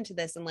my life into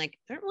this and like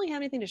I don't really have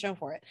anything to show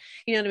for it.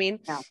 You know what I mean?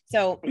 Yeah,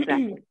 So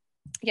exactly.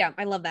 yeah,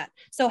 I love that.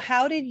 So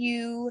how did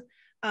you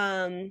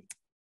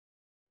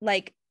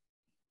like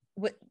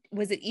what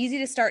was it easy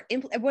to start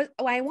I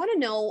want to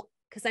know,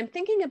 because I'm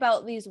thinking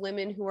about these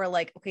women who are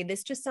like, okay,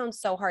 this just sounds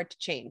so hard to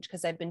change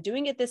because I've been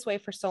doing it this way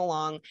for so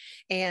long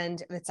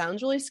and it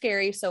sounds really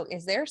scary. So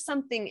is there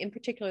something in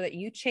particular that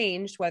you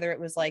changed, whether it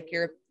was like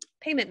your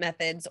payment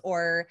methods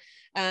or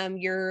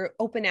your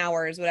open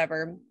hours,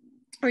 whatever,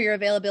 or your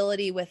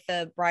availability with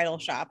the bridal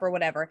shop or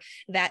whatever,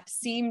 that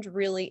seemed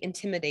really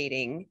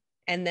intimidating?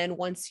 And then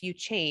once you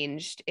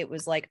changed, it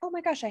was like, oh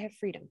my gosh, I have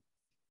freedom.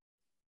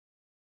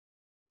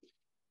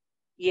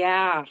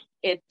 Yeah,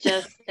 it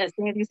just, as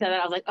soon as you said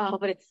that, I was like, oh,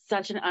 but it's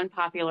such an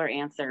unpopular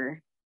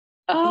answer.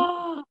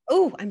 Oh,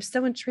 I'm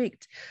so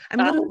intrigued. I'm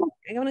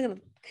gonna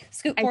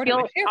scoot forward.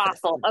 I feel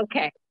awful.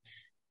 Okay.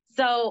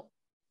 So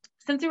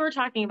since we were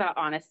talking about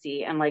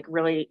honesty and like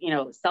really, you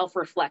know,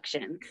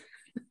 self-reflection,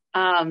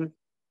 I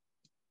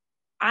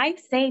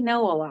say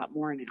no a lot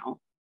more now.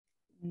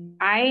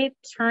 I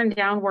turn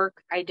down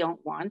work I don't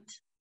want.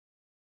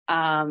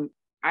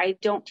 I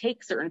don't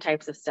take certain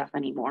types of stuff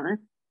anymore.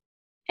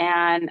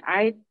 And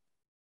I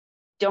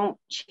don't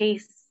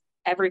chase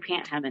every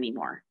pant hem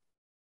anymore.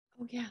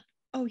 Oh yeah.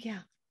 Oh yeah.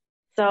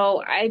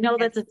 So I know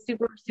that's a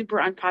super,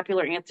 super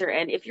unpopular answer.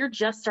 And if you're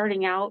just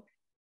starting out,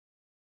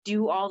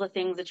 do all the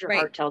things that your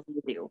heart tells you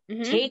to do.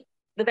 Mm-hmm. Take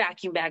the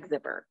vacuum bag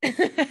zipper.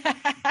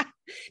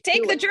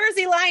 Take the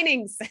jersey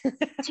linings.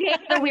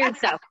 Take the weird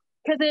stuff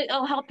because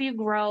it'll help you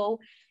grow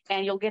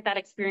and you'll get that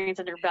experience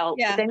under your belt.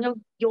 Yeah. But then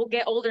you'll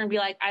get older and be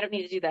like, I don't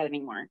need to do that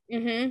anymore.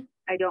 Mm-hmm.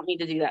 I don't need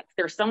to do that.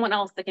 There's someone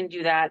else that can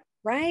do that.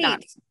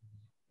 Right.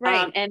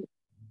 Right. And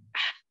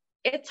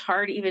it's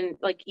hard even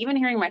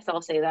hearing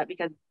myself say that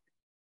because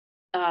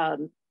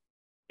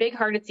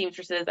big-hearted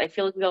seamstresses, I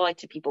feel like we all like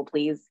to people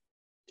please.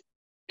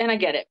 And I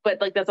get it,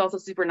 but like that's also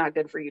super not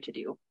good for you to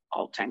do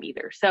all the time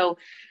either. So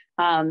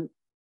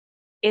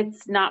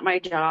it's not my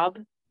job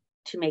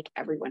to make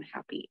everyone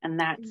happy. And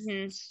that's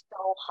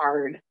so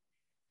hard.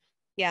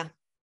 Yeah.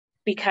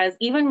 Because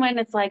even when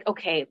it's like,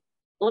 okay,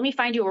 let me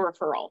find you a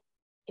referral.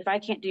 If I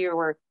can't do your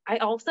work, I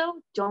also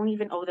don't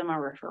even owe them a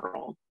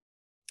referral.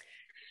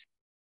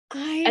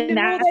 I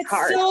know that's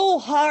hard. So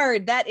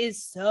hard. That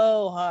is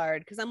so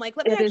hard. Because I'm like,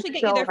 let me actually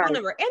get you their phone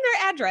number and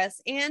their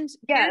address and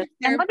and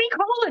let me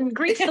call and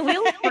grease the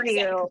wheels for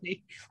you.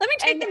 Let me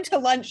take them to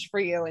lunch for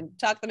you and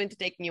talk them into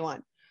taking you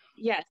on.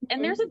 Yes.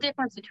 And there's a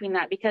difference between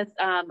that because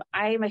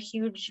I'm a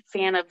huge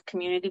fan of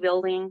community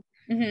building.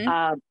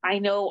 Mm-hmm. I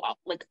know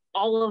like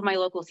all of my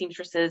local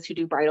seamstresses who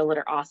do bridal that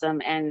are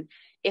awesome. And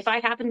if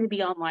I happen to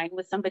be online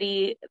with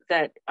somebody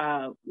that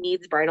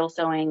needs bridal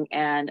sewing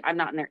and I'm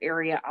not in their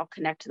area, I'll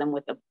connect them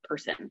with a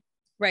person.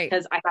 Right.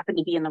 Because I happen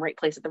to be in the right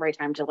place at the right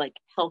time to like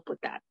help with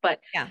that.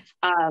 But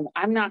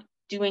I'm not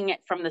doing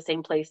it from the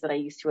same place that I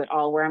used to at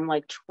all, where I'm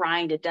like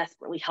trying to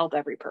desperately help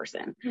every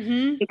person.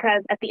 Mm-hmm.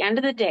 Because at the end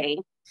of the day,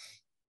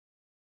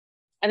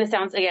 and it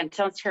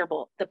sounds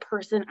terrible, the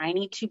person I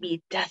need to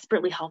be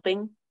desperately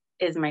helping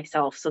is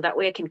myself. So that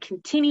way I can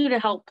continue to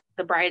help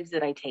the brides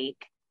that I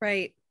take.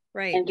 Right.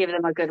 Right. And give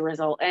them a good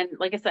result. And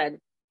like I said,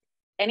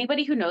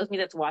 anybody who knows me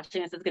that's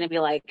watching this is going to be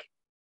like,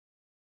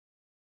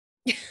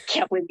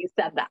 can't believe you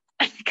said that.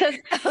 Because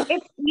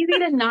it's easy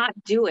to not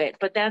do it.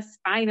 But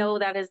I know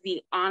that is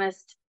the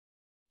honest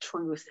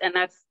truth. And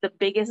that's the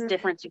biggest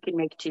difference you can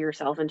make to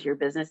yourself and to your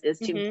business is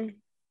to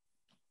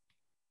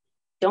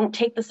don't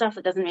take the stuff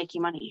that doesn't make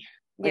you money.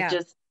 Like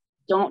just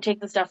don't take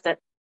the stuff that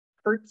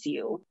hurts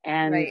you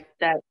and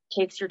that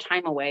takes your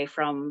time away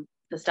from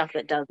the stuff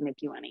that does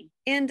make you money.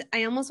 And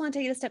I almost want to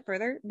take it a step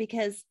further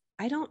because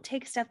I don't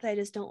take stuff that I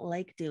just don't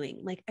like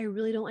doing. Like I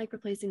really don't like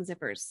replacing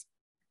zippers.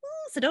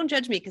 So don't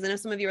judge me because I know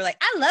some of you are like,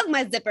 I love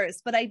my zippers,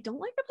 but I don't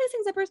like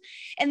replacing zippers.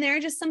 And there are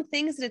just some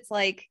things that it's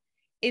like,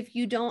 if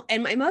you don't,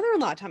 and my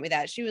mother-in-law taught me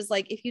that. She was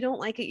like, if you don't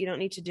like it, you don't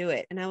need to do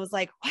it. And I was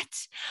like,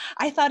 what?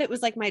 I thought it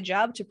was like my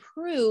job to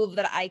prove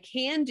that I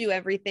can do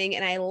everything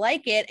and I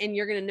like it. And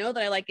you're going to know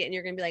that I like it. And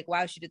you're going to be like,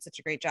 wow, she did such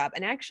a great job.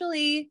 And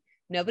actually,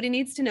 nobody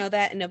needs to know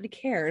that and nobody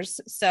cares.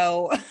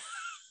 So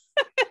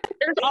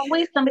there's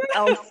always somebody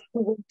else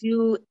who will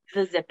do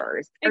the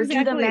zippers or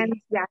do the men's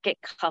jacket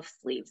cuff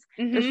sleeves.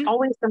 Mm-hmm. There's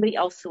always somebody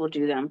else who will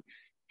do them.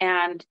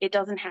 And it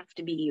doesn't have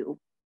to be you.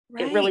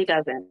 Right. It really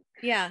doesn't.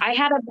 Yeah. I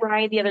had a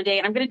bride the other day,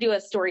 and I'm going to do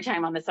a story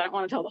time on this. So I don't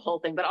want to tell the whole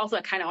thing, but also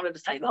I kind of wanted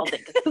to tell you the whole thing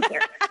because who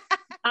cares?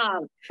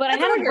 But I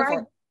had a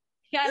bride.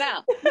 Yeah, I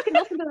know. You can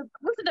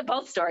listen to to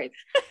both stories.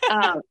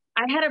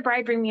 I had a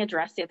bride bring me a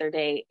dress the other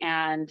day,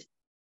 and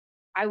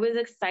I was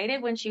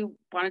excited when she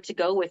wanted to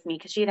go with me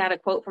because she had a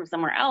quote from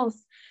somewhere else.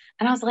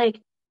 And I was like,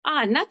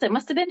 nuts, it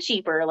must have been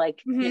cheaper.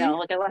 Like,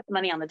 like I left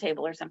money on the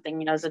table or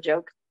something, as a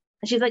joke.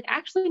 And she's like,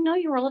 actually, no,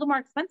 you were a little more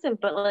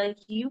expensive, but like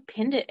you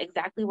pinned it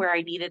exactly where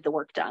I needed the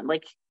work done.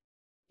 Like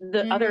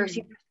the other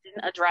seamstress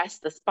didn't address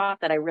the spot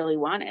that I really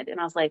wanted. And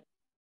I was like,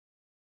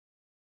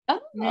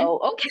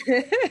 oh,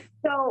 okay.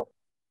 So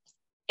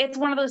it's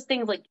one of those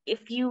things, like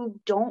if you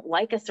don't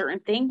like a certain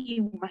thing,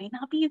 you might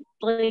not be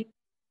like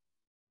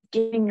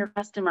giving your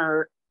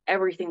customer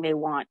everything they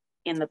want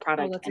in the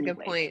product. That's anyway. A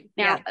good point.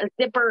 Now,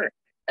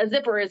 a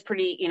zipper is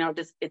pretty,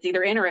 just it's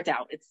either in or it's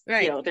out. It's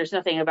there's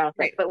nothing about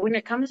that. But when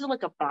it comes to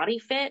like a body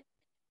fit,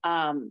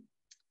 I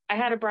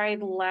had a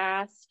bride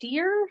last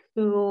year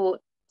who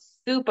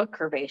super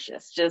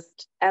curvaceous,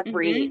 just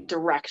every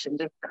direction,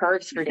 just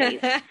curves for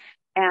days.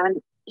 And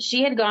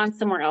she had gone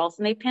somewhere else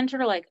and they pinned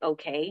her like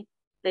okay.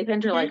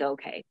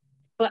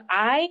 But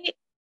I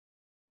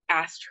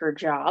asked her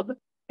job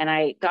and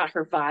I got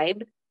her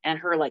vibe and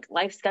her like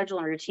life schedule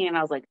and routine. And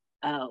I was like,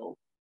 oh,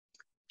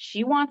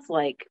 she wants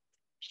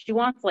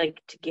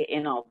to get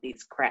in all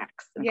these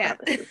cracks and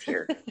crevices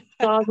here.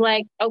 So I was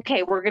like,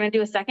 okay, we're going to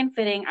do a second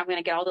fitting. I'm going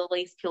to get all the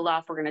lace peeled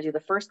off. We're going to do the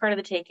first part of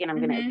the take-in. I'm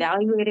going to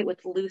evaluate it with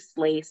loose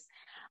lace.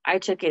 I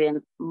took it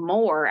in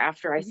more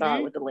after I saw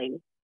it with the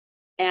lace.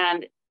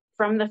 And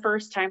from the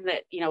first time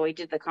that, we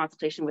did the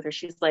consultation with her,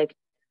 she's like,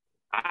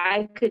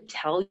 I could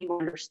tell you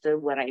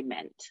understood what I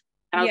meant.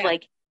 And I was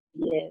like,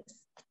 yes.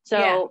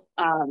 So,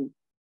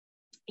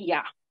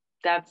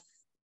 that's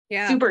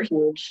super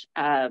huge.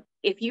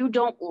 If you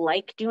don't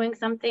like doing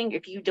something,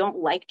 if you don't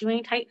like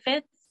doing tight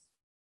fits,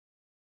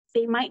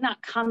 they might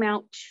not come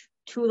out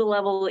to the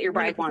level that your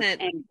bride 100%. Wants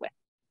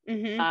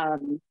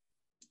anyway.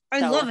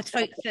 I love a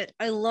tight fit.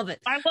 I love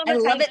it. I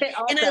love it.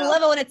 And I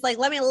love it when it's like,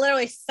 let me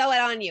literally sew it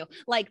on you.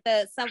 Like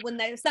when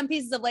there's some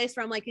pieces of lace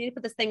where I'm like, you need to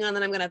put this thing on,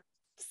 then I'm going to,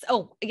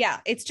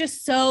 it's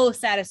just so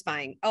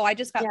satisfying. I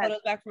just got photos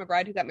back from a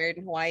bride who got married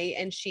in Hawaii,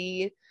 and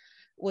she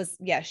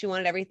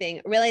wanted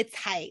everything really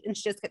tight, and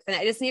she just kept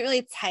saying, I just need it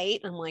really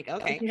tight. I'm like,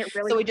 okay.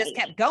 Really so we just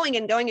kept going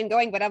and going and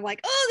going, but I'm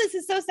like, this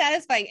is so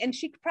satisfying. And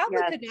she probably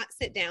could not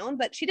sit down,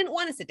 but she didn't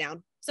want to sit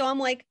down. So I'm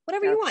like,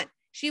 whatever you want.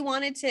 She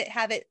wanted to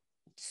have it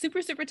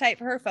super, super tight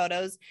for her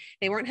photos.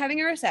 They weren't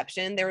having a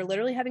reception. They were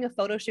literally having a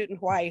photo shoot in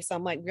Hawaii. So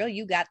I'm like, girl,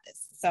 you got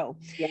this. So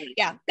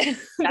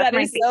that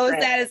is so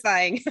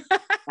satisfying.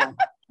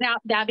 Now,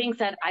 that being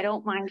said, I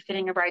don't mind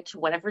fitting a bride to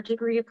whatever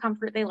degree of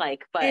comfort they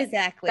like, but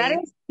exactly. That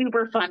is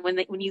super fun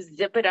when you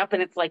zip it up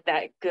and it's like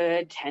that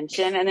good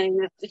tension, and then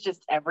it's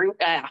just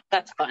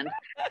that's fun.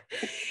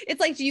 It's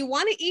like, do you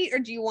want to eat or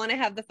do you want to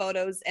have the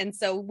photos? And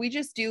so we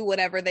just do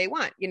whatever they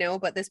want,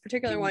 but this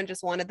particular one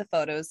just wanted the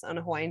photos on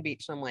a Hawaiian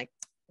beach. And I'm like,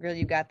 girl,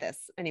 you got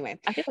this. Anyway.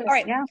 All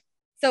right. Yeah.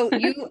 So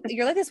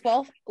you're like this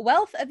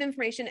wealth of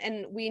information,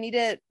 and we need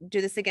to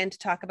do this again to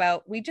talk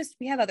about, we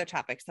have other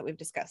topics that we've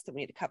discussed that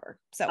we need to cover.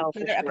 So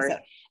another episode,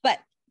 but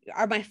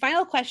my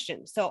final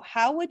question. So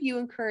how would you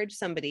encourage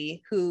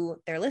somebody who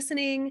they're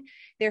listening,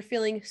 they're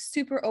feeling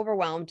super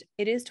overwhelmed.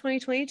 It is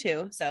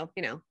 2022. So,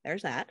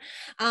 there's that.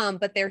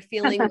 But they're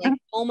feeling like,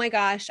 oh my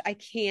gosh, I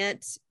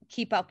can't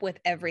keep up with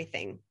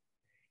everything.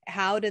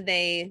 How do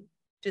they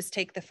just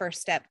take the first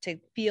step to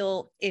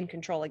feel in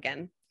control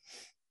again?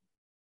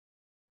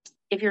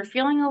 If you're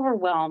feeling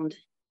overwhelmed,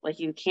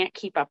 like you can't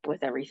keep up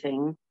with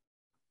everything,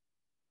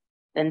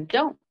 then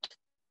don't.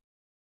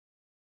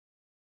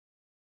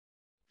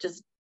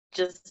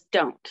 Just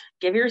don't.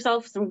 Give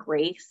yourself some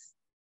grace.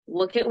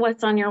 Look at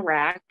what's on your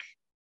rack,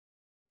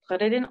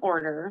 put it in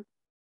order,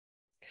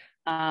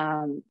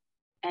 and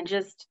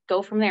just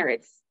go from there.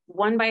 It's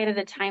one bite at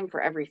a time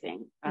for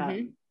everything.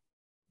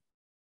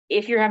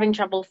 If you're having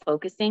trouble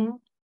focusing,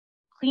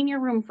 clean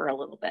your room for a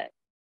little bit.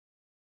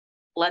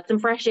 Let some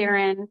fresh air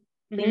in.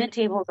 Clean the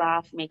tables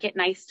off, make it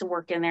nice to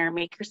work in there,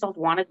 make yourself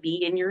want to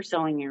be in your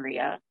sewing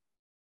area,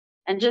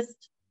 and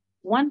just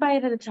one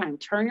bite at a time.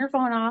 Turn your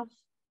phone off,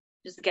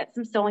 just get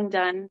some sewing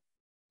done,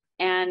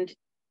 and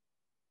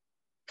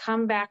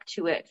come back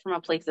to it from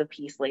a place of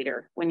peace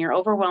later. When you're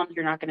overwhelmed,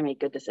 you're not going to make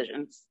good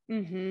decisions.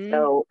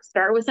 So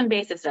start with some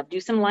basic stuff. Do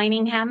some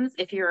lining hems.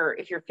 If you're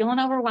feeling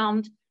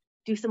overwhelmed,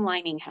 do some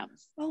lining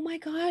hems. Oh my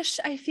gosh.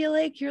 I feel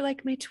like you're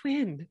like my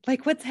twin.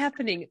 Like, what's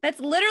happening? That's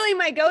literally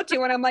my go-to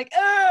when I'm like,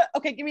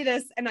 okay, give me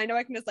this. And I know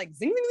I can just like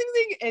zing, zing, zing,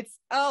 zing. It's,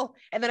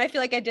 and then I feel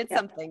like I did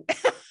something.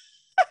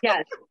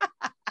 Yes.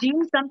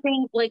 Do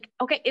something like,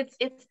 okay, it's,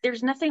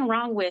 there's nothing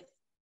wrong with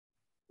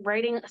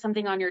writing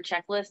something on your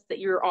checklist that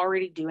you're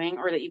already doing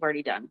or that you've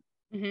already done.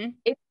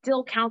 It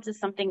still counts as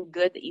something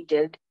good that you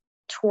did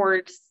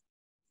towards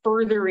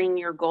furthering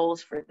your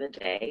goals for the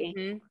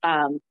day.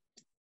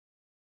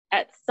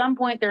 At some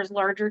point, there's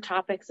larger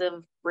topics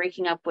of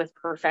breaking up with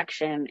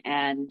perfection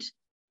and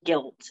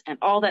guilt and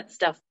all that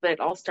stuff, but it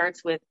all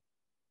starts with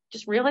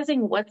just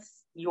realizing what's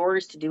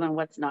yours to do and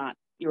what's not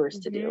yours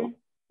to do.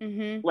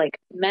 Like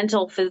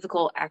mental,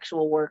 physical,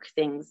 actual work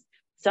things.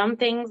 Some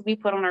things we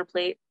put on our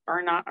plate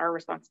are not our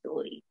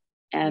responsibility.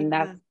 And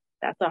that's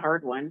that's a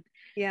hard one.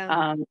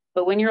 Yeah.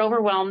 But when you're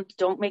overwhelmed,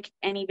 don't make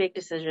any big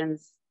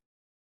decisions.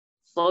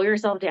 Slow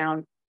yourself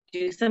down,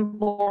 do some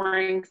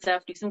boring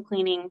stuff, do some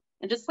cleaning,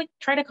 and just like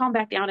try to calm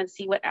back down and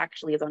see what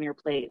actually is on your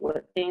plate,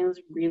 what things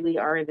really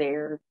are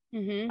there.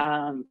 Mm-hmm.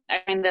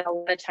 I find that a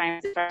lot of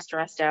times if I'm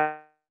stressed out,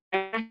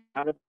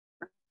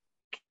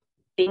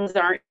 things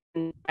aren't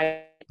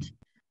right.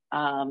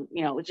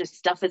 Just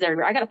stuff is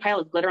everywhere. I got a pile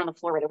of glitter on the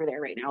floor right over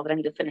there right now that I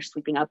need to finish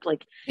sweeping up.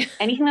 Like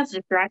anything that's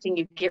distracting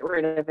you, get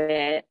rid of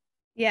it.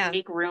 Yeah.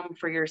 Make room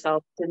for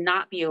yourself to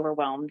not be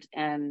overwhelmed.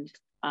 And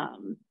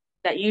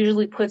that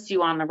usually puts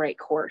you on the right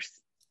course.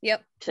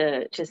 Yep.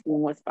 To seeing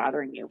what's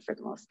bothering you for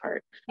the most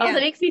part. Yeah. Also,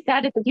 it makes me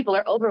sad that people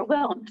are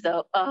overwhelmed.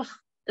 So,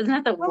 isn't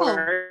that the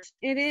worst?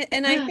 It is.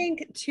 And I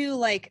think too,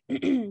 like,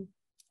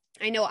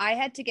 I know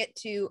I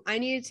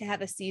needed to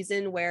have a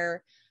season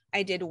where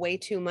I did way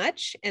too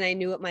much and I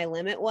knew what my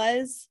limit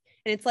was.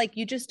 And it's like,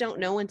 you just don't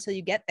know until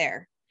you get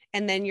there.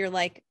 And then you're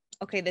like,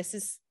 okay,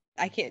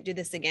 I can't do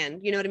this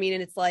again. You know what I mean?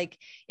 And it's like,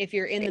 if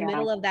you're in the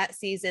middle of that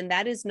season,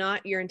 that is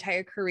not your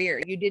entire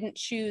career. You didn't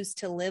choose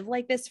to live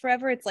like this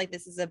forever. It's like,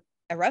 this is a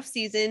rough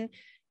season.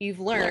 You've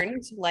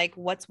learned like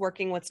what's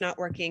working, what's not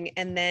working.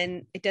 And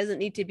then it doesn't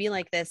need to be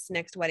like this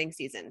next wedding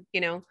season,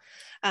 but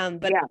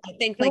I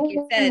think like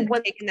you said,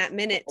 taking that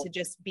minute to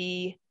just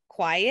be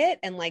quiet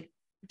and like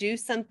do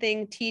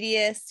something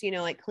tedious,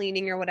 like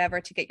cleaning or whatever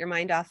to get your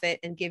mind off it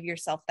and give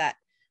yourself that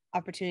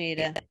opportunity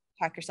to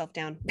talk yourself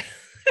down.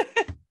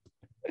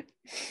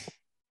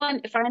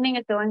 Finding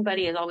a sewing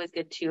buddy is always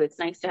good too. It's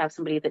nice to have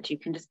somebody that you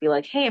can just be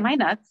like, hey, am I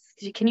nuts?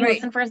 Can you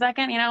listen for a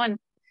second? And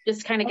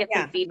just kind of get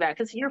some feedback,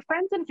 because your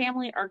friends and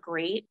family are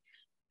great,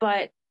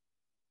 but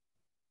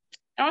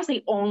I don't want to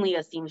say only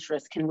a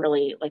seamstress can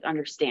really like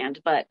understand,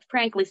 but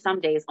frankly,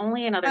 some days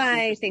only another seamstress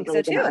I think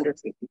really so too.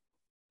 Understand.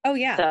 Oh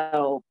yeah.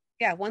 So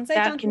yeah, once I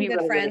found some good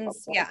really,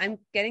 friends, really I'm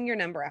getting your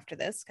number after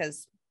this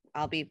because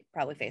I'll be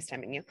probably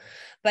FaceTiming you.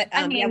 But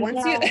I'm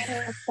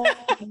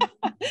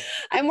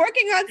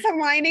working on some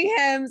lining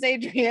hems,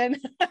 Adrienne.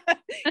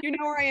 You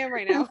know where I am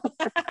right now.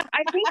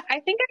 I think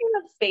I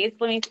have space.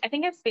 I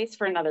think I have space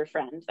for another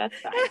friend. That's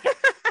fine.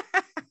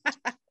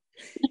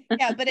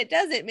 Yeah, but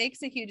it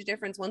makes a huge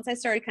difference. Once I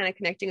started kind of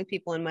connecting with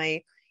people in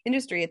my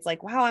industry, it's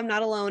like, wow, I'm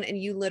not alone. And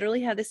you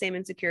literally have the same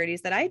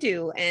insecurities that I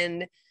do.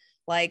 And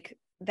like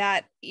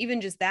that,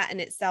 even just that in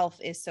itself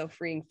is so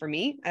freeing for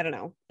me. I don't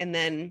know. And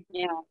then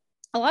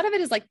a lot of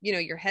it is like,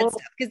 your head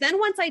stuff. Because then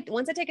once I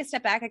take a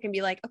step back, I can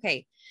be like,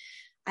 okay,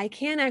 I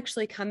can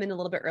actually come in a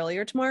little bit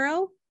earlier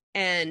tomorrow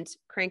and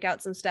crank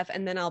out some stuff,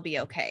 and then I'll be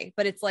okay.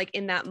 But it's like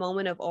in that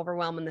moment of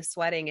overwhelm and the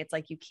sweating, it's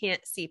like you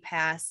can't see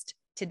past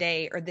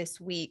today or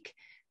this week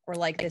or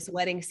like this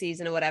wedding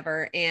season or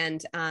whatever.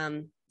 And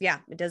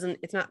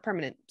it's not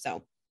permanent.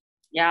 So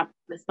yeah,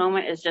 this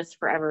moment is just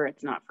forever.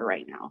 It's not for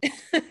right now.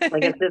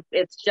 Like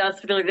it's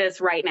just for this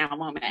right now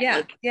moment. Yeah.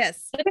 Like,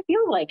 yes. But it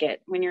feels like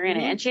it when you're in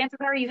it. And chances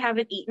are you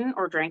haven't eaten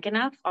or drank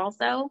enough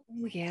also.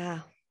 Oh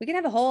yeah. We can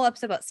have a whole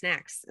episode about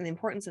snacks and the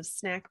importance of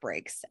snack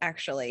breaks,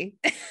 actually.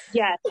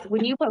 Yes.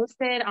 When you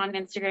posted on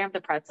Instagram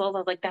the pretzels, I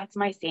was like, that's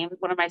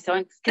one of my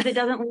sewing, because it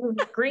doesn't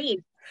leave grease.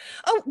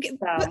 Oh,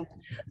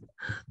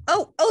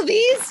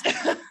 these?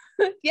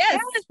 Yes.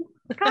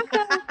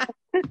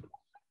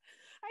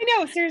 I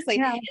know, seriously.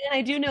 Yeah. And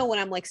I do know when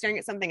I'm like staring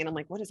at something and I'm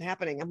like, what is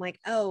happening? I'm like,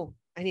 oh,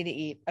 I need to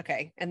eat.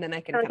 Okay. And then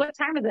I can. What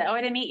time is it? Oh,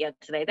 I didn't eat yet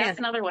today. That's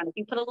another one. If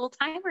you put a little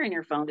timer in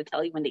your phone to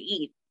tell you when to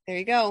eat. There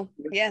you go.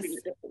 Yes.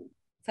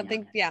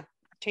 Something. Yeah.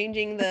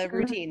 Changing the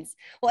routines.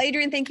 Well,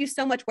 Adrienne, thank you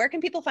so much. Where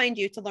can people find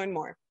you to learn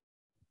more?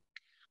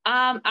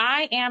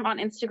 I am on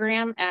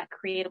Instagram at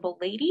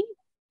Creatable Lady.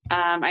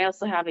 I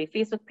also have a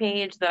Facebook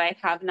page that I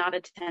have not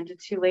attended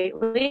to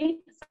lately.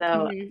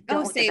 So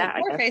same.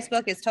 Or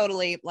Facebook is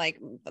totally like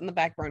on the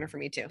back burner for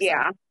me too. So.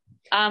 Yeah.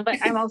 But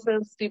I'm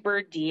also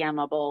super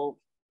DMable.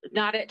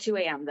 Not at 2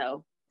 a.m.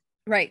 though.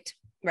 Right.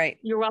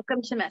 You're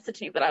welcome to message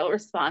me, but I will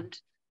respond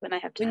when I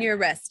have time. When you're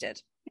rested.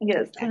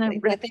 Yes. Exactly.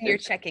 Within your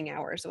checking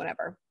hours,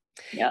 whatever.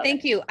 Yeah.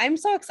 Thank you. I'm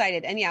so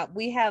excited. And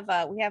we have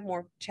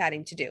more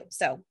chatting to do.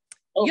 So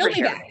you'll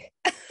be back.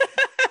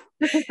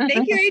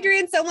 Thank you,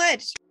 Adrienne, so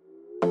much.